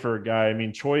pay for a guy. I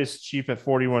mean, Choi is cheap at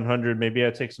 4,100. Maybe I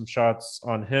take some shots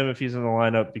on him if he's in the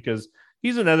lineup because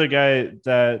he's another guy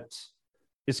that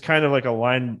is kind of like a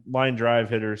line drive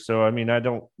hitter. So, I mean, I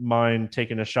don't mind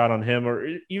taking a shot on him. Or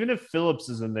even if Phillips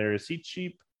is in there, is he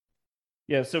cheap?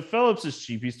 Yeah, so Phillips is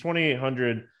cheap. He's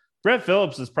 2,800. Brett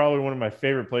Phillips is probably one of my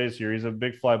favorite plays here. He's a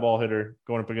big fly ball hitter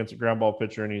going up against a ground ball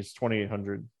pitcher, and he's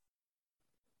 2,800.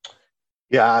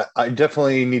 Yeah, I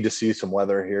definitely need to see some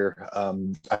weather here.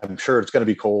 I'm sure it's going to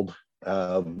be cold.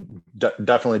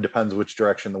 Definitely depends which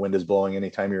direction the wind is blowing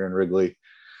anytime you're in Wrigley.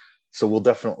 So we'll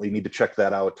definitely need to check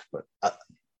that out. But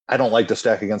I don't like to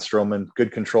stack against Stroman.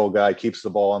 Good control guy, keeps the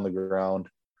ball on the ground.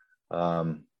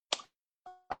 I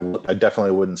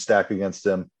definitely wouldn't stack against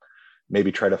him.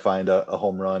 Maybe try to find a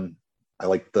home run. I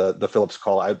like the Phillips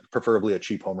call. Preferably a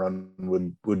cheap home run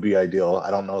would be ideal.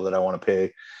 I don't know that I want to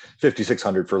pay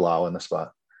 5,600 for Lau in the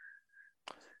spot.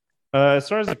 As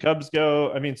far as the Cubs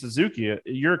go, I mean, Suzuki,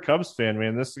 you're a Cubs fan,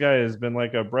 man. This guy has been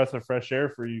like a breath of fresh air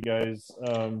for you guys.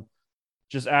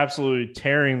 Just absolutely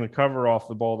tearing the cover off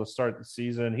the ball to start the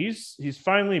season. He's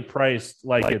finally priced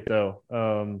like it though.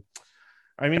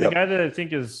 I mean, the guy that I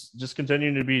think is just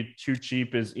continuing to be too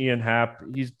cheap is Ian Happ.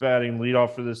 He's batting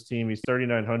leadoff for this team. He's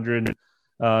 3,900.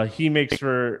 He makes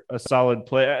for a solid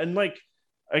play. And like,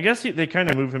 I guess they kind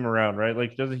of move him around, right?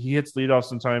 Like he hits leadoff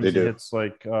sometimes. He hits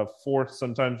like fourth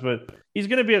sometimes, but he's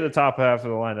going to be at the top half of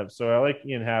the lineup. So I like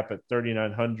Ian Happ at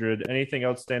 3,900. Anything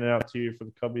else standing out to you for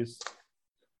the Cubbies?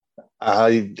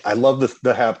 I love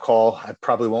the Happ call. I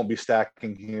probably won't be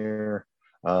stacking here.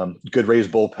 Good Rays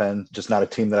bullpen, just not a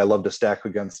team that I love to stack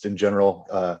against in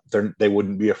general. They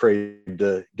wouldn't be afraid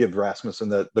to give Rasmussen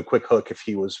the quick hook if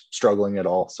he was struggling at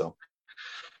all. So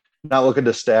not looking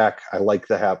to stack. I like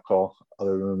the Happ call.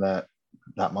 Other than that,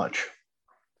 not much.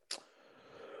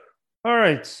 All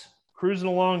right. Cruising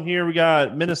along here. We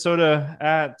got Minnesota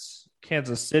at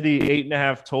Kansas City,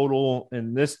 8.5 total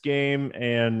in this game.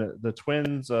 And the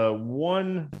Twins,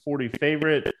 140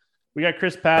 favorite. We got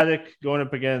Chris Paddock going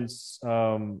up against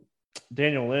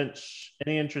Daniel Lynch.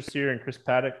 Any interest here in Chris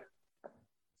Paddock?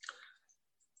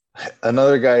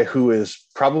 Another guy who is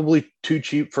probably too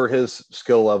cheap for his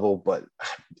skill level, but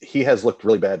he has looked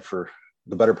really bad for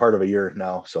the better part of a year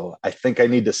now. So I think I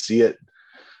need to see it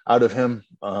out of him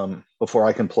before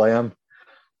I can play him.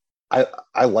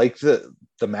 I like the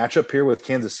matchup here with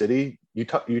Kansas City.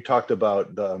 You talked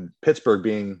about Pittsburgh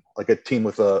being like a team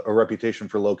with a reputation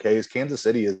for low Ks. Kansas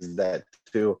City is that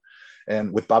too.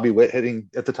 And with Bobby Witt hitting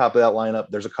at the top of that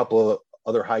lineup, there's a couple of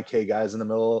other high K guys in the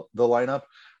middle of the lineup.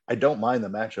 I don't mind the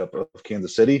matchup of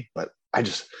Kansas City, but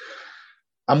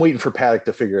I'm waiting for Paddock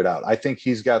to figure it out. I think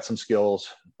he's got some skills,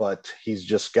 but he's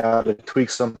just got to tweak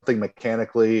something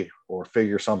mechanically or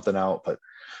figure something out. But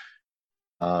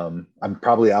I'm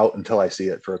probably out until I see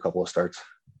it for a couple of starts.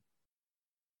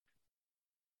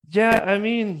 Yeah, I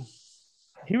mean,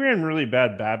 he ran really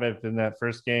bad BABIP in that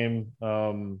first game.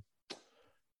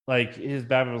 Like his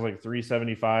BABIP was like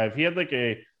 375. He had like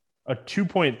a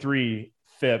 2.3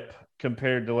 FIP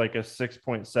compared to like a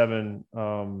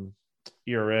 6.7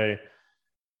 ERA.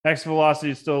 X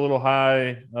velocity is still a little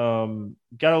high.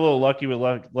 Got a little lucky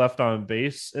with left on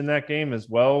base in that game as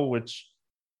well, which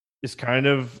is kind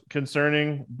of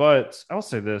concerning. But I'll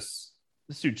say this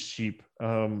dude's cheap.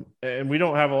 And we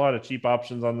don't have a lot of cheap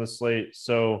options on this slate.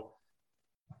 So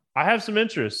I have some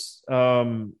interest.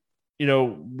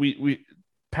 We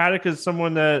Paddock is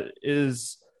someone that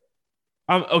is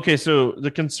okay. So the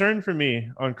concern for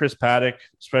me on Chris Paddock,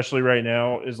 especially right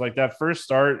now, is like that first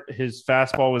start, his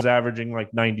fastball was averaging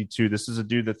like 92. This is a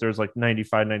dude that there's like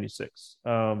 95, 96.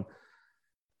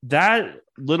 That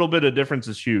little bit of difference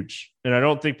is huge. And I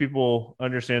don't think people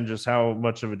understand just how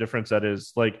much of a difference that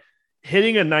is. Like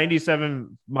hitting a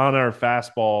 97 mile an hour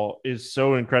fastball is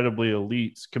so incredibly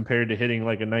elite compared to hitting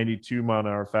like a 92 mile an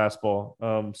hour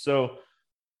fastball. So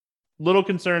little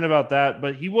concern about that,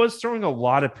 but he was throwing a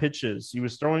lot of pitches. He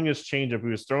was throwing his changeup. He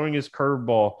was throwing his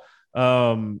curveball.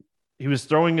 He was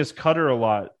throwing his cutter a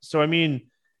lot. So, I mean,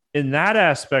 in that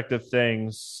aspect of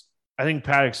things, I think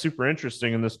Paddock's super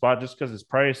interesting in this spot just because his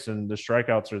price and the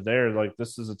strikeouts are there. Like,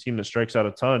 this is a team that strikes out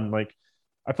a ton. Like,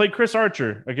 I played Chris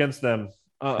Archer against them,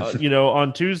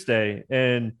 on Tuesday,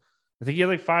 and I think he had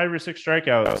like 5 or 6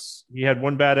 strikeouts. He had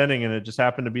one bad inning, and it just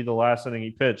happened to be the last inning he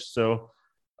pitched. So,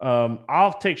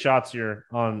 I'll take shots here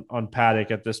on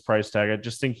Paddock at this price tag. I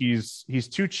just think he's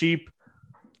too cheap.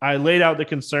 I laid out the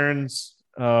concerns.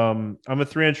 I'm a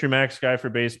 3-entry max guy for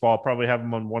baseball. I'll probably have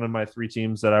him on one of my 3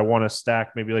 teams that I want to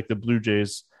stack, maybe like the Blue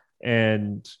Jays,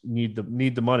 and need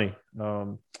the money.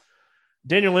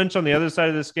 Daniel Lynch on the other side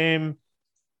of this game.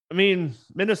 I mean,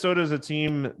 Minnesota is a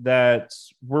team that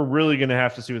we're really going to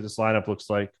have to see what this lineup looks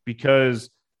like, because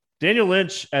Daniel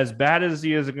Lynch, as bad as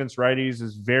he is against righties,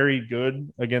 is very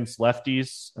good against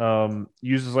lefties.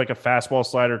 Uses like a fastball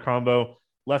slider combo,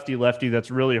 lefty that's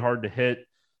really hard to hit.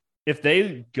 If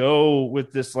they go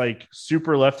with this like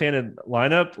super left-handed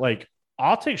lineup, like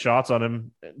I'll take shots on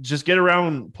him. Just get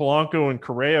around Polanco and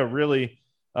Correa really.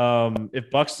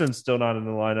 If Buxton's still not in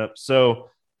the lineup, so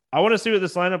I want to see what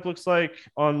this lineup looks like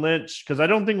on Lynch, because I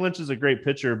don't think Lynch is a great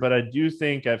pitcher, but I do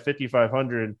think at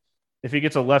 5,500. If he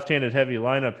gets a left-handed heavy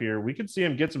lineup here, we could see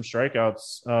him get some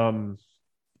strikeouts.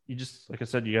 You just, like I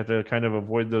said, you have to kind of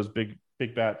avoid those big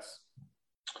bats.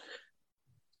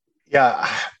 Yeah,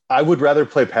 I would rather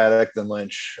play Paddock than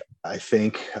Lynch, I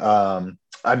think.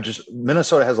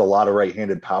 Minnesota has a lot of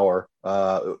right-handed power.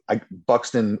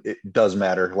 Buxton, it does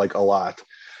matter, like a lot.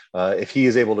 If he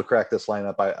is able to crack this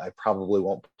lineup, I probably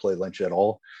won't play Lynch at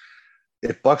all.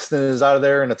 If Buxton is out of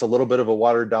there and it's a little bit of a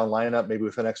watered down lineup, maybe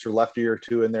with an extra lefty or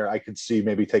 2 in there, I could see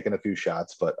maybe taking a few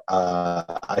shots, but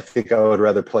I think I would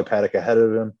rather play Paddock ahead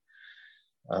of him.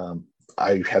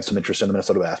 I have some interest in the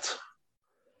Minnesota bats.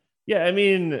 Yeah. I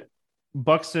mean,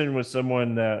 Buxton was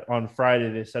someone that on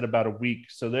Friday they said about a week.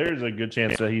 So there's a good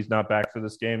chance that he's not back for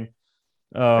this game.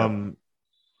 The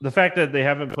fact that they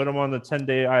haven't put him on the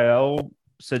 10-day IL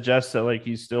suggests that like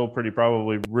he's still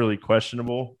probably really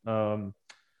questionable.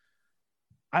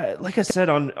 Like I said,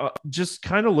 on just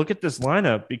kind of look at this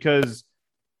lineup, because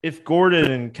if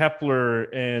Gordon and Kepler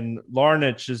and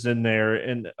Larnach is in there,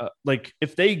 and like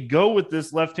if they go with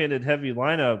this left-handed heavy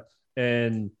lineup,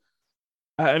 and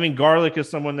I mean Garlick is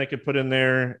someone they could put in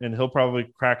there, and he'll probably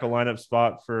crack a lineup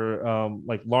spot for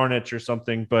like Larnach or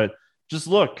something. But just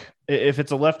look, if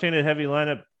it's a left-handed heavy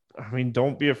lineup, I mean,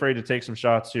 don't be afraid to take some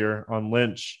shots here on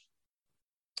Lynch.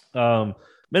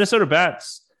 Minnesota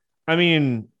bats. I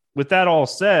mean, with that all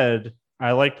said,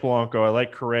 I like Polanco. I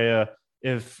like Correa.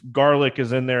 If Garlick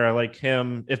is in there, I like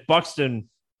him. If Buxton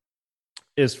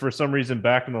is for some reason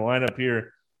back in the lineup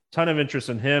here, ton of interest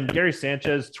in him. Gary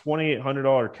Sanchez,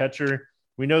 $2,800 catcher.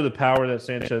 We know the power that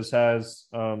Sanchez has.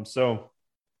 So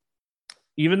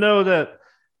even though that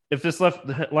if this left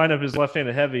lineup is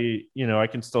left-handed heavy, I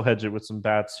can still hedge it with some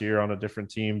bats here on a different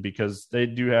team, because they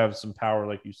do have some power,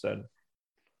 like you said.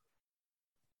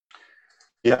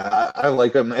 Yeah, I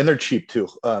like them, and they're cheap too.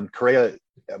 Correa,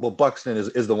 Buxton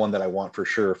is the one that I want for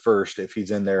sure first. If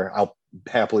he's in there, I'll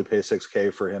happily pay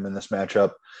 $6,000 for him in this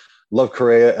matchup. Love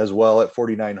Correa as well at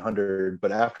 4,900,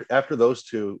 but after those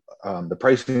two, the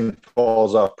pricing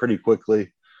falls off pretty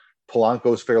quickly.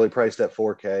 Polanco's fairly priced at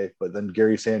 4K, but then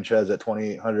Gary Sanchez at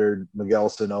 2,800, Miguel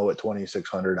Sano at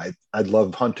 2,600. I'd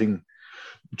love hunting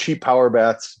cheap power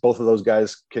bats. Both of those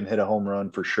guys can hit a home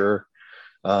run for sure.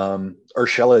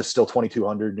 Urshela is still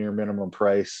 2,200 near minimum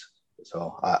price.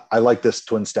 So I like this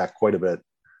twin stack quite a bit.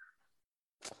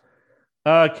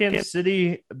 Kansas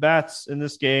City bats in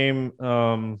this game.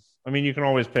 I mean, you can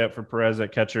always pay up for Perez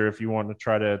at catcher if you want to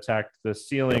try to attack the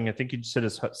ceiling. I think he just hit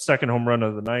his second home run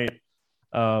of the night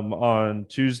on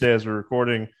Tuesday as we're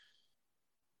recording.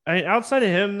 I mean, outside of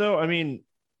him, though, I mean,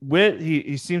 Witt,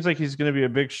 he seems like he's going to be a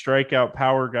big strikeout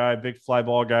power guy, big fly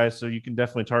ball guy, so you can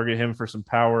definitely target him for some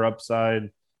power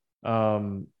upside. I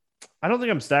don't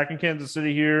think I'm stacking Kansas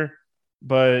City here,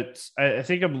 but I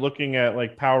think I'm looking at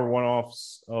like power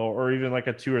one-offs or even like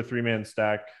a 2 or 3 man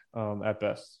stack at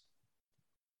best.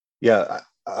 Yeah.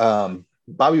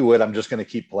 Bobby Witt, I'm just going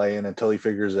to keep playing until he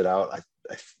figures it out. I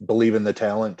believe in the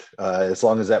talent. As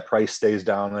long as that price stays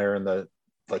down there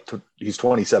he's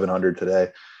 2,700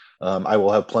 today. I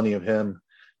will have plenty of him.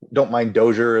 Don't mind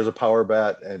Dozier as a power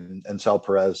bat and Sal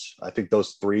Perez. I think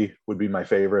those 3 would be my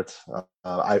favorites.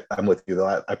 I'm with you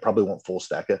though. I probably won't full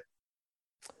stack it.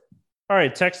 All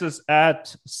right, Texas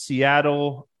at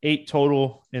Seattle, 8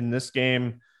 total in this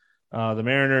game. The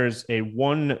Mariners, a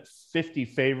 150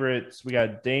 favorites. We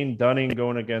got Dane Dunning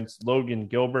going against Logan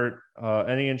Gilbert.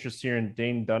 Any interest here in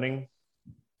Dane Dunning?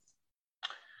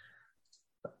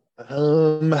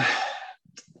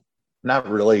 Not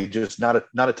really. Just not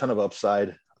a ton of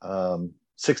upside.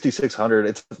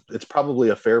 6,600. It's probably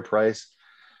a fair price.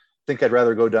 I think I'd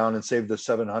rather go down and save the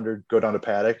 700. Go down to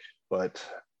Paddock, but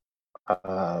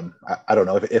I don't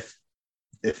know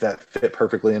if that fit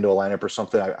perfectly into a lineup or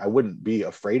something. I wouldn't be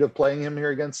afraid of playing him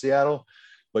here against Seattle,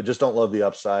 but just don't love the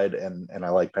upside. And I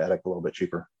like Paddock a little bit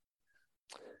cheaper.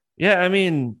 Yeah, I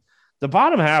mean, the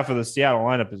bottom half of the Seattle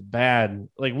lineup is bad.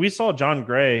 Like we saw John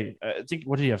Gray, I think,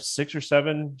 what did he have, 6 or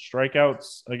 7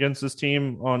 strikeouts against this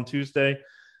team on Tuesday?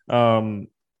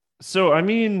 So, I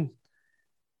mean,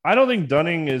 I don't think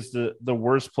Dunning is the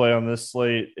worst play on this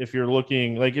slate. If you're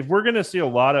looking, like, if we're going to see a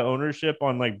lot of ownership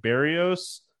on like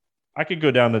Berrios, I could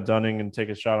go down to Dunning and take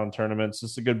a shot on tournaments.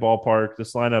 It's a good ballpark.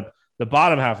 This lineup, the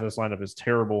bottom half of this lineup is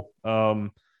terrible.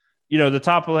 The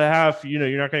top of the half,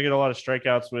 you're not going to get a lot of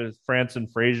strikeouts with France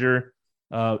and Frazier,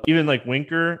 even like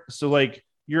Winker. So like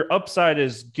your upside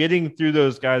is getting through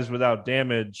those guys without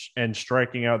damage and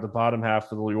striking out the bottom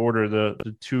half of the order,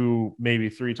 the 2, maybe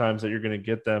 3 times that you're going to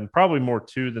get them, probably more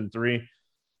 2 than 3.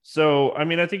 So, I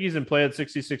mean, I think he's in play at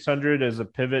 6,600 as a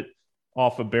pivot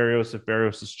off of Berrios if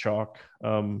Berrios is chalk.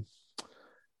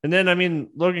 And then, I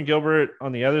mean, Logan Gilbert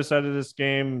on the other side of this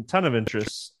game, ton of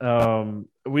interest.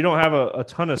 We don't have a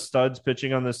ton of studs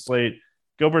pitching on this slate.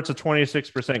 Gilbert's a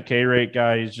 26% K rate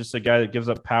guy. He's just a guy that gives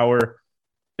up power.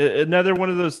 Another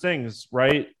one of those things,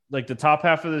 right? Like the top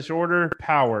half of this order,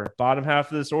 power. Bottom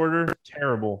half of this order,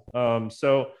 terrible.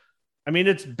 So, I mean,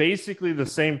 it's basically the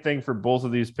same thing for both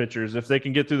of these pitchers. If they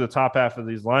can get through the top half of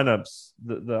these lineups,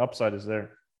 the upside is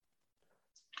there.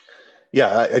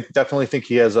 Yeah, I definitely think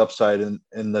he has upside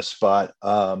in this spot.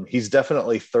 He's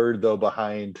definitely third, though,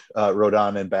 behind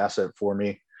Rodon and Bassett for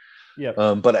me.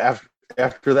 Yeah. But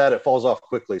after that, it falls off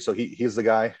quickly. So he's the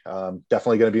guy.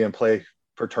 Definitely going to be in play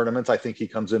for tournaments. I think he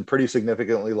comes in pretty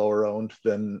significantly lower owned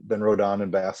than Rodon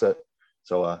and Bassett.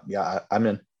 So, I'm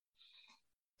in.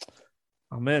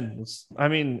 I'm in.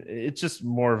 It's just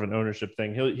more of an ownership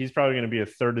thing. He's probably going to be a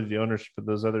third of the ownership of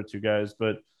those other 2 guys,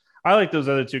 but I like those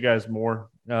other 2 guys more.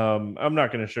 I'm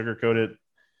not going to sugarcoat it.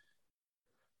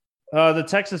 The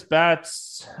Texas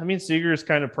bats, I mean, Seager is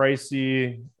kind of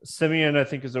pricey. Simeon, I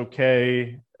think, is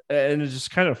okay. And it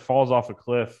just kind of falls off a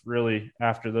cliff, really,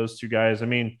 after those 2 guys. I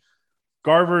mean,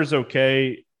 Garver is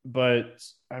okay, but,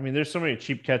 I mean, there's so many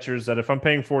cheap catchers that if I'm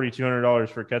paying $4,200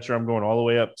 for a catcher, I'm going all the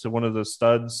way up to one of those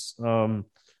studs.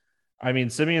 I mean,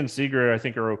 Simeon and Seager, I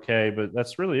think, are okay, but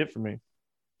that's really it for me.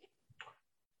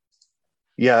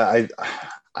 Yeah,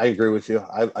 I agree with you.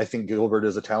 I think Gilbert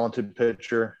is a talented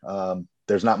pitcher.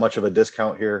 There's not much of a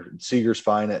discount here. Seager's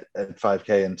fine at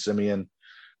 5K and Simeon.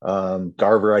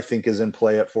 Garver, I think, is in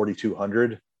play at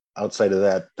 4,200. Outside of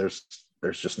that, there's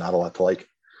just not a lot to like.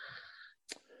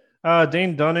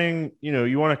 Dane Dunning,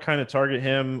 you want to kind of target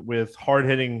him with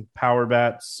hard-hitting power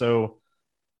bats. So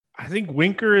I think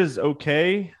Winker is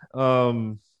okay.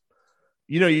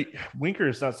 Winker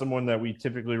is not someone that we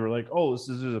typically were like, oh, this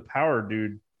is a power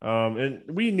dude. And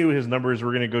we knew his numbers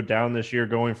were going to go down this year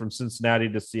going from Cincinnati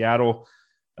to Seattle.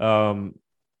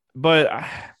 But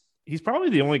he's probably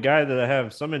the only guy that I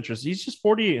have some interest. He's just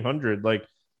 4,800. Like,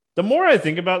 the more I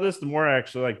think about this, the more I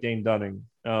actually like Dane Dunning,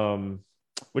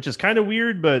 which is kind of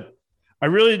weird, but I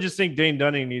really just think Dane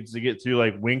Dunning needs to get through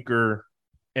like Winker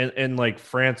and like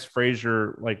France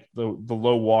Frazier, like the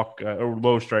low walk or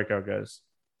low strikeout guys.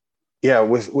 Yeah,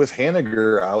 with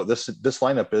Haniger out, this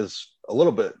lineup is a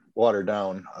little bit watered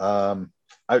down.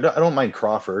 I don't mind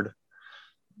Crawford.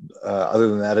 Other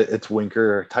than that, it's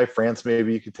Winker. Ty France,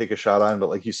 maybe you could take a shot on, but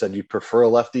like you said, you prefer a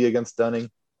lefty against Dunning.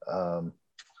 We're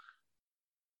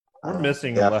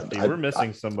missing a lefty. We're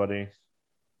missing somebody.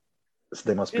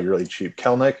 They must be really cheap.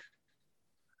 Kelnick,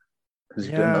 who's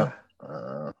yeah.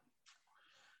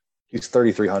 He's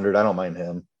 3,300. I don't mind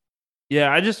him.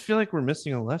 Yeah, I just feel like we're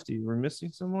missing a lefty. We're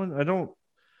missing someone.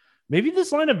 Maybe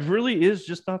this lineup really is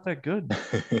just not that good.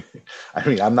 I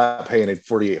mean, I'm not paying it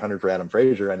 4,800 for Adam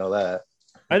Frazier. I know that.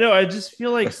 I know. I just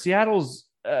feel like Seattle's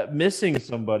missing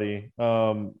somebody.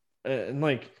 And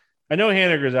like, I know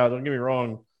Haniger's out. Don't get me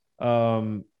wrong.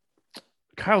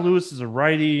 Kyle Lewis is a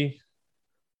righty.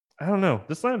 I don't know.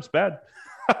 This lineup's bad.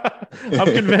 I'm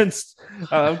convinced.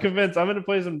 I'm going to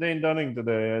play some Dane Dunning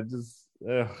today.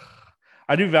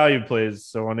 I do value plays.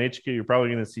 So on HQ, you're probably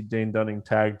going to see Dane Dunning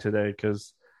tagged today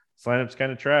because this lineup's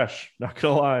kind of trash. Not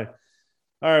going to lie.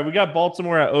 All right, we got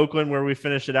Baltimore at Oakland where we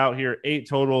finish it out here. 8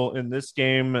 total in this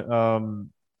game.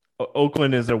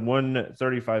 Oakland is a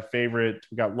 135 favorite.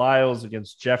 We got Lyles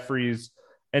against Jeffries.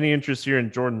 Any interest here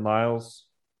in Jordan Lyles?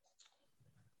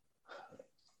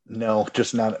 No,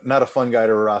 just not a fun guy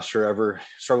to roster ever.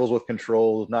 Struggles with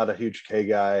control, not a huge K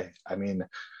guy. I mean,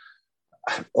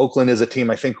 Oakland is a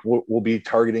team I think we'll be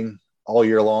targeting all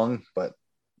year long, but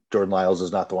Jordan Lyles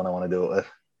is not the one I want to do it with.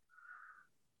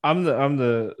 I'm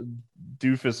the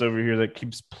doofus over here that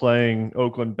keeps playing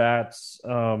Oakland bats.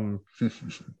 I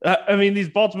mean, these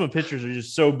Baltimore pitchers are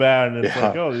just so bad, and it's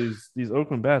like, oh, these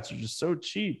Oakland bats are just so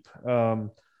cheap.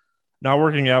 Not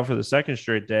working out for the second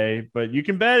straight day, but you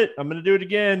can bet it. I'm going to do it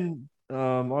again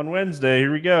on Wednesday.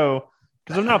 Here we go.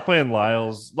 Because I'm not playing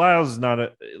Lyles. Lyles is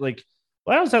not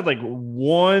Lyles had like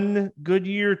 1 good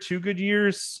year, 2 good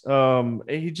years.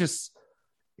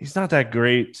 He's not that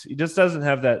great. He just doesn't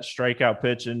have that strikeout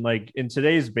pitch. And like in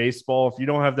today's baseball, if you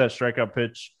don't have that strikeout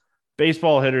pitch,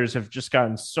 baseball hitters have just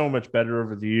gotten so much better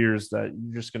over the years that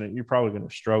you're probably going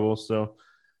to struggle. So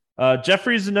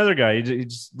Jeffrey's another guy.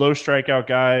 He's low strikeout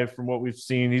guy from what we've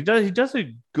seen. He does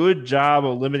a good job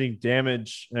of limiting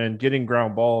damage and getting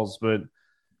ground balls, but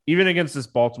even against this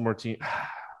Baltimore team,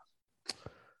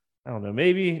 I don't know.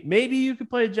 Maybe you could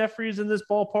play Jeffries in this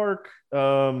ballpark.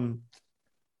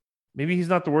 Maybe he's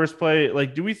not the worst play.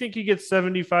 Like, do we think he gets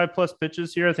 75 plus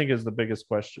pitches here? I think is the biggest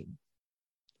question.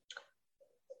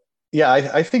 Yeah,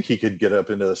 I think he could get up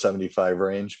into the 75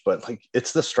 range, but like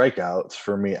it's the strikeouts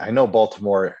for me. I know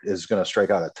Baltimore is going to strike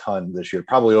out a ton this year,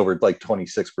 probably over like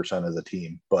 26% as a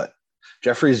team, but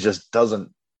Jeffries just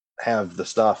doesn't have the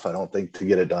stuff, I don't think, to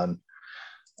get it done.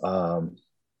 So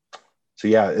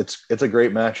yeah, it's a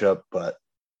great matchup, but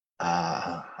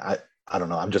I don't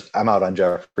know. I'm out on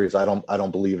Jeffries. I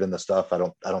don't believe in the stuff. I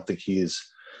don't think he's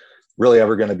really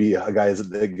ever going to be a guy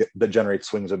that generates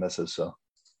swings and misses. So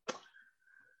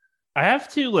I have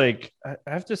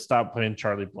to stop playing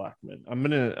Charlie Blackmon.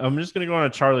 I'm just gonna go on a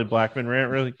Charlie Blackmon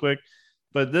rant really quick.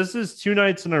 But this is 2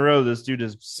 nights in a row this dude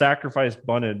has sacrificed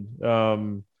bunted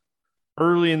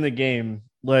early in the game.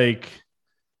 Like,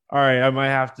 all right, I might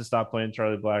have to stop playing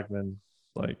Charlie Blackmon.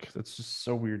 Like, that's just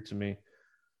so weird to me.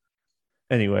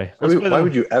 Anyway, why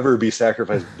would you ever be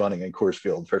sacrificed bunting in Coors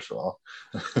Field? First of all,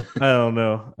 I don't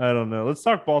know. Let's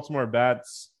talk Baltimore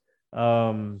bats.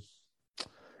 I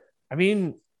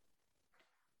mean,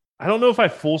 I don't know if I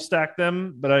full stack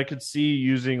them, but I could see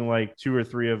using like 2 or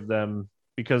 3 of them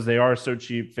because they are so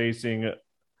cheap, facing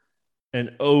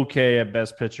an okay at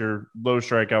best pitcher, low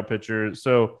strikeout pitcher.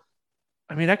 So,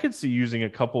 I mean, I could see using a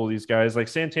couple of these guys like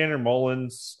Santander,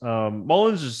 Mullins.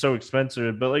 Mullins is so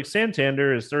expensive, but like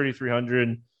Santander is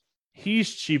 3,300.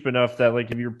 He's cheap enough that like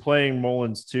if you're playing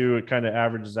Mullins too, it kind of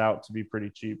averages out to be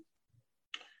pretty cheap.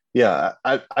 Yeah,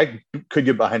 I could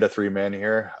get behind a 3-man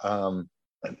here.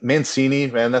 Mancini,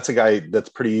 man, that's a guy that's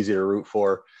pretty easy to root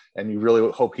for, and you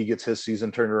really hope he gets his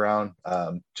season turned around.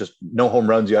 Just no home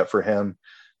runs yet for him,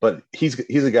 but he's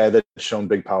a guy that's shown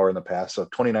big power in the past. So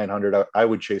 2,900, I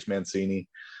would chase Mancini.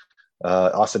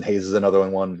 Austin Hayes is another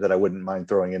one that I wouldn't mind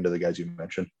throwing into the guys you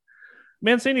mentioned.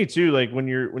 Mancini too. Like when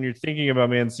you're thinking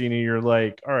about Mancini, you're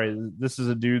like, all right, this is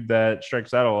a dude that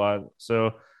strikes out a lot,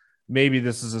 so maybe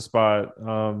this is a spot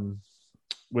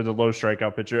with a low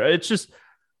strikeout pitcher. It's just.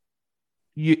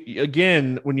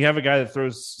 Again, when you have a guy that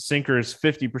throws sinkers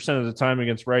 50% of the time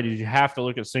against righties, you have to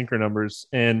look at sinker numbers.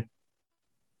 And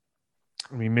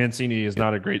I mean, Mancini is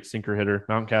not a great sinker hitter.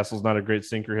 Mountcastle is not a great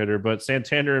sinker hitter, but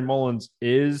Santander and Mullins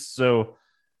is. So,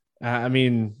 I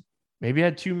mean, Maybe I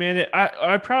had 2 man.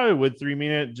 I probably would 3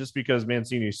 man it just because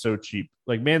Mancini is so cheap.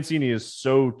 Like Mancini is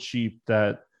so cheap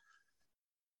that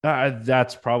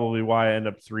that's probably why I end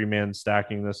up 3 man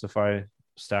stacking this if I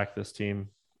stack this team.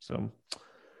 So,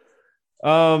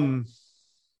 um,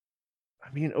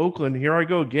 I mean, Oakland, here I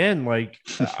go again. Like,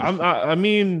 I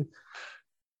mean,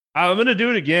 I'm going to do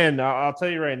it again. I'll tell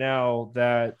you right now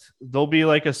that there'll be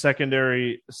like a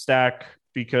secondary stack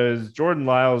because Jordan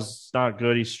Lyles is not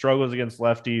good. He struggles against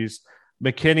lefties.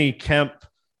 McKinney, Kemp,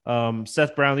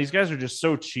 Seth Brown, these guys are just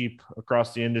so cheap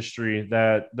across the industry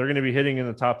that they're going to be hitting in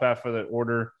the top half of the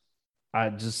order.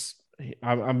 I'm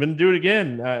going to do it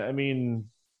again. I mean,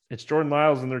 it's Jordan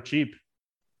Lyles and they're cheap.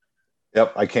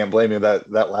 Yep, I can't blame you.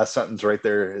 That last sentence right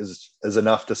there is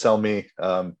enough to sell me.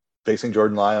 Facing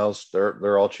Jordan Lyles,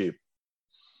 they're all cheap.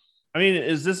 I mean,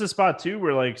 is this a spot too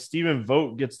where like Stephen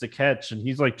Vogt gets to catch and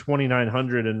he's like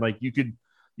 2,900 and like you could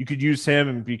use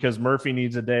him because Murphy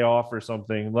needs a day off or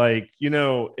something. Like,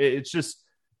 it's just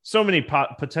so many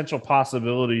potential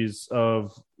possibilities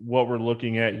of what we're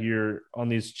looking at here on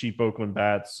these cheap Oakland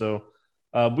bats. So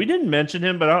we didn't mention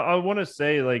him, but I want to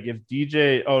say like if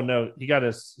DJ, oh no, he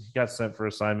got sent for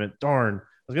assignment. Darn.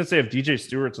 I was going to say if DJ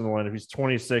Stewart's in the lineup, he's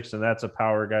 26 and that's a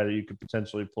power guy that you could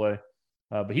potentially play.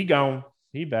 But he gone.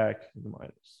 He back in the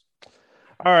minus.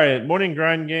 All right, morning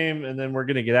grind game, and then we're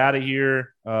going to get out of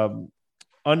here.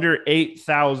 Under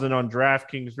 8,000 on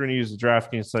DraftKings. We're going to use the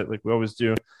DraftKings site like we always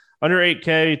do. Under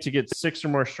 8K to get 6 or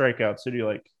more strikeouts. Who do you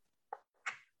like?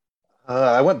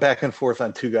 I went back and forth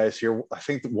on 2 guys here. I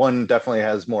think one definitely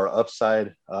has more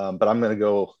upside, but I'm going to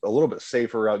go a little bit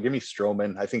safer route. Give me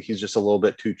Stroman. I think he's just a little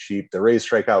bit too cheap. The Rays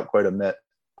strike out quite a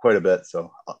bit,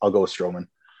 so I'll go with Stroman.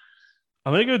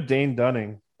 I'm going to go Dane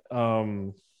Dunning. I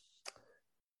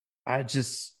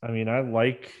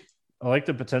like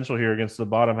the potential here against the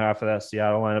bottom half of that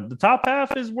Seattle lineup. The top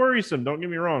half is worrisome. Don't get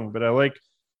me wrong, but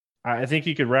I think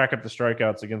he could rack up the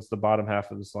strikeouts against the bottom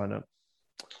half of this lineup.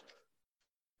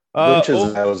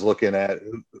 I was looking at,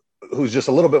 who's just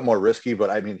a little bit more risky, but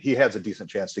I mean, he has a decent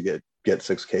chance to get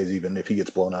 6 Ks even if he gets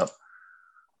blown up.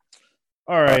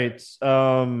 All right.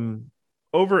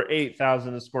 Over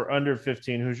 8,000 to score under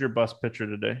 15. Who's your bust pitcher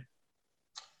today?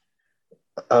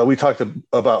 We talked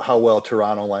about how well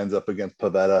Toronto lines up against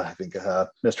Pivetta. I think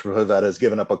Mr. Pivetta has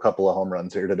given up a couple of home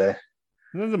runs here today.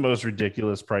 This is the most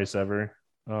ridiculous price ever.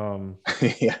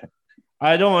 Yeah,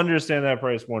 I don't understand that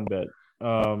price one bit.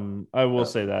 I will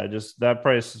say that that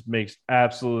price makes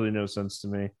absolutely no sense to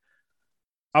me.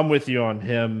 I'm with you on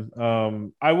him.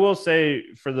 I will say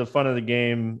for the fun of the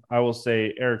game, I will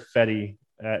say Eric Fetty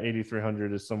at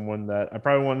 8,300 is someone that I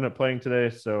probably won't end up playing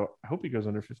today. So I hope he goes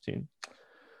under 15.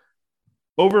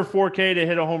 Over 4K to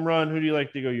hit a home run. Who do you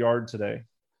like to go yard today?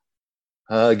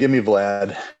 Give me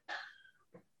Vlad.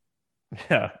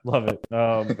 Yeah, love it.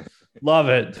 Love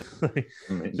it.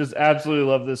 Just absolutely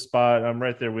love this spot. I'm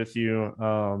right there with you.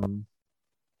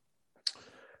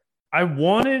 I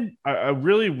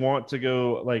really want to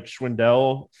go like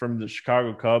Schwindel from the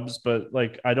Chicago Cubs, but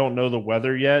like I don't know the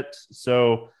weather yet.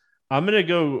 So I'm going to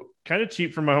go kind of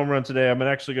cheap for my home run today. I'm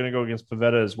actually going to go against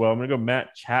Pivetta as well. I'm going to go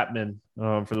Matt Chapman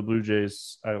for the Blue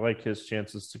Jays. I like his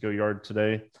chances to go yard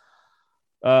today.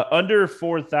 Under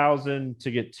 4,000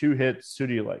 to get 2 hits. Who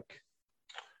do you like?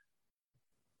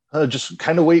 Just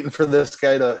kind of waiting for this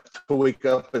guy to wake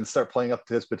up and start playing up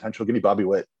to his potential. Give me Bobby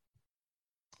Witt.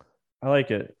 I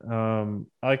like it. I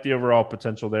like the overall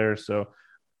potential there. So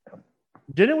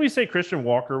didn't we say Christian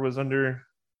Walker was under?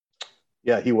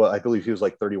 Yeah, he was. I believe he was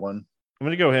like 31. I'm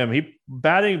going to go him. He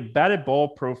batted ball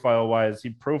profile wise.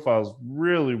 He profiles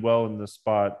really well in this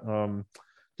spot.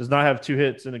 Does not have 2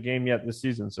 hits in a game yet this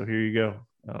season. So here you go.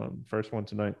 First one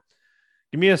tonight.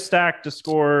 Give me a stack to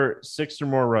score 6 or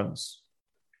more runs.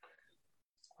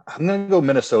 I'm going to go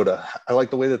Minnesota. I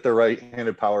like the way that their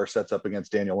right-handed power sets up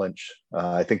against Daniel Lynch.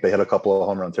 I think they hit a couple of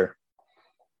home runs here.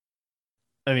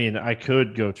 I mean, I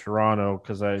could go Toronto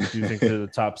because I do think they're the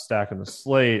top stack on the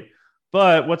slate.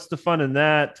 But what's the fun in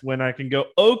that when I can go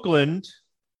Oakland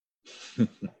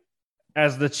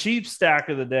as the cheap stack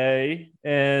of the day,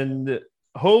 and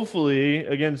hopefully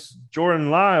against Jordan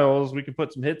Lyles, we can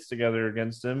put some hits together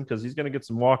against him because he's going to get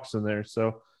some walks in there.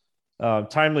 So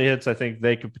timely hits, I think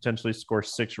they could potentially score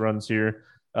 6 runs here.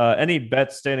 Any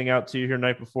bets standing out to you here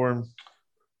night before?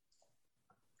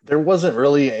 There wasn't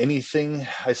really anything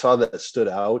I saw that stood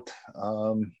out.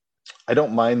 I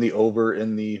don't mind the over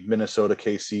in the Minnesota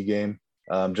KC game.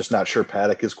 Just not sure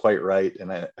Paddock is quite right.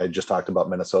 And I just talked about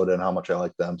Minnesota and how much I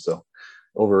like them. So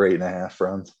over 8.5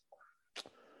 runs.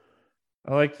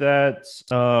 I like that.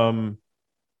 I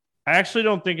actually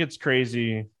don't think it's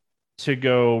crazy to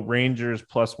go Rangers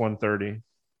plus 130.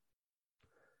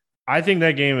 I think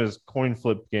that game is coin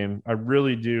flip game. I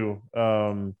really do.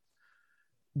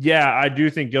 Yeah, I do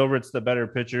think Gilbert's the better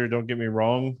pitcher. Don't get me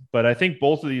wrong, but I think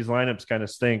both of these lineups kind of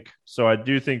stink. So I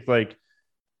do think like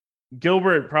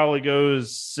Gilbert probably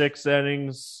goes 6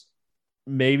 innings,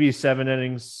 maybe 7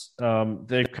 innings.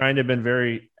 They've kind of been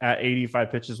very at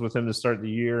 85 pitches with him to start the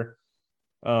year.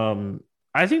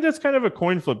 I think that's kind of a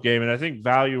coin flip game, and I think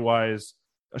value wise,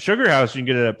 a Sugar House you can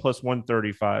get it at plus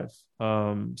 135.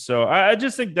 So I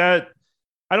just think that.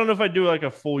 I don't know if I do like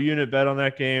a full unit bet on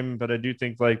that game, but I do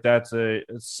think like that's a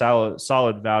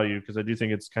solid value because I do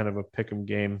think it's kind of a pick 'em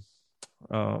game.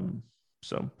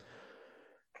 So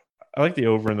I like the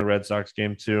over in the Red Sox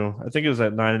game too. I think it was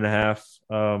at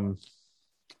 9.5.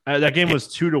 That game was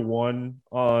 2-1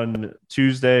 on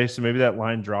Tuesday, so maybe that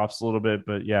line drops a little bit.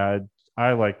 But yeah,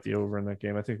 I like the over in that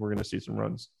game. I think we're going to see some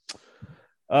runs.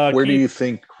 Where do you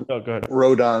think go ahead.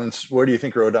 Where do you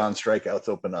think Rodon's strikeouts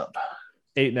open up?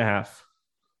 8.5.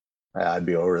 I'd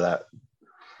be over that.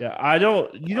 Yeah,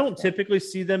 you don't typically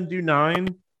see them do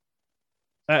 9.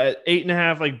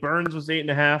 8.5, like Burns was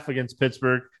 8.5 against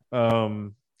Pittsburgh.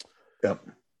 Yep.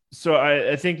 So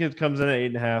I think it comes in at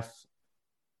 8.5.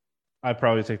 I'd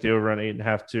probably take the over on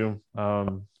 8.5 too.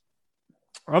 I'm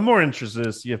more interested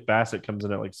to see if Bassett comes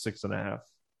in at like 6.5.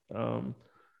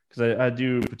 Because I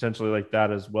do potentially like that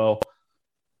as well.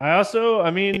 I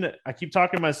keep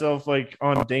talking to myself like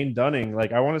on Dane Dunning.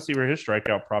 Like, I want to see where his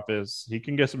strikeout prop is. He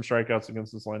can get some strikeouts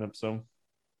against this lineup. So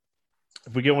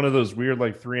if we get one of those weird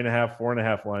like 3.5,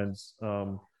 4.5 lines,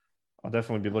 I'll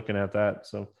definitely be looking at that.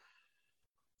 So,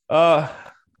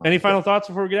 any final thoughts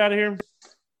before we get out of here?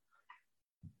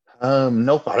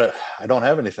 Nope. I don't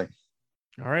have anything.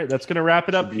 All right, that's going to wrap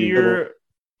it up here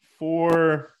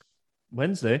for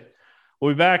Wednesday.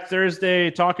 We'll be back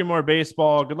Thursday talking more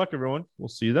baseball. Good luck, everyone. We'll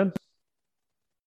see you then.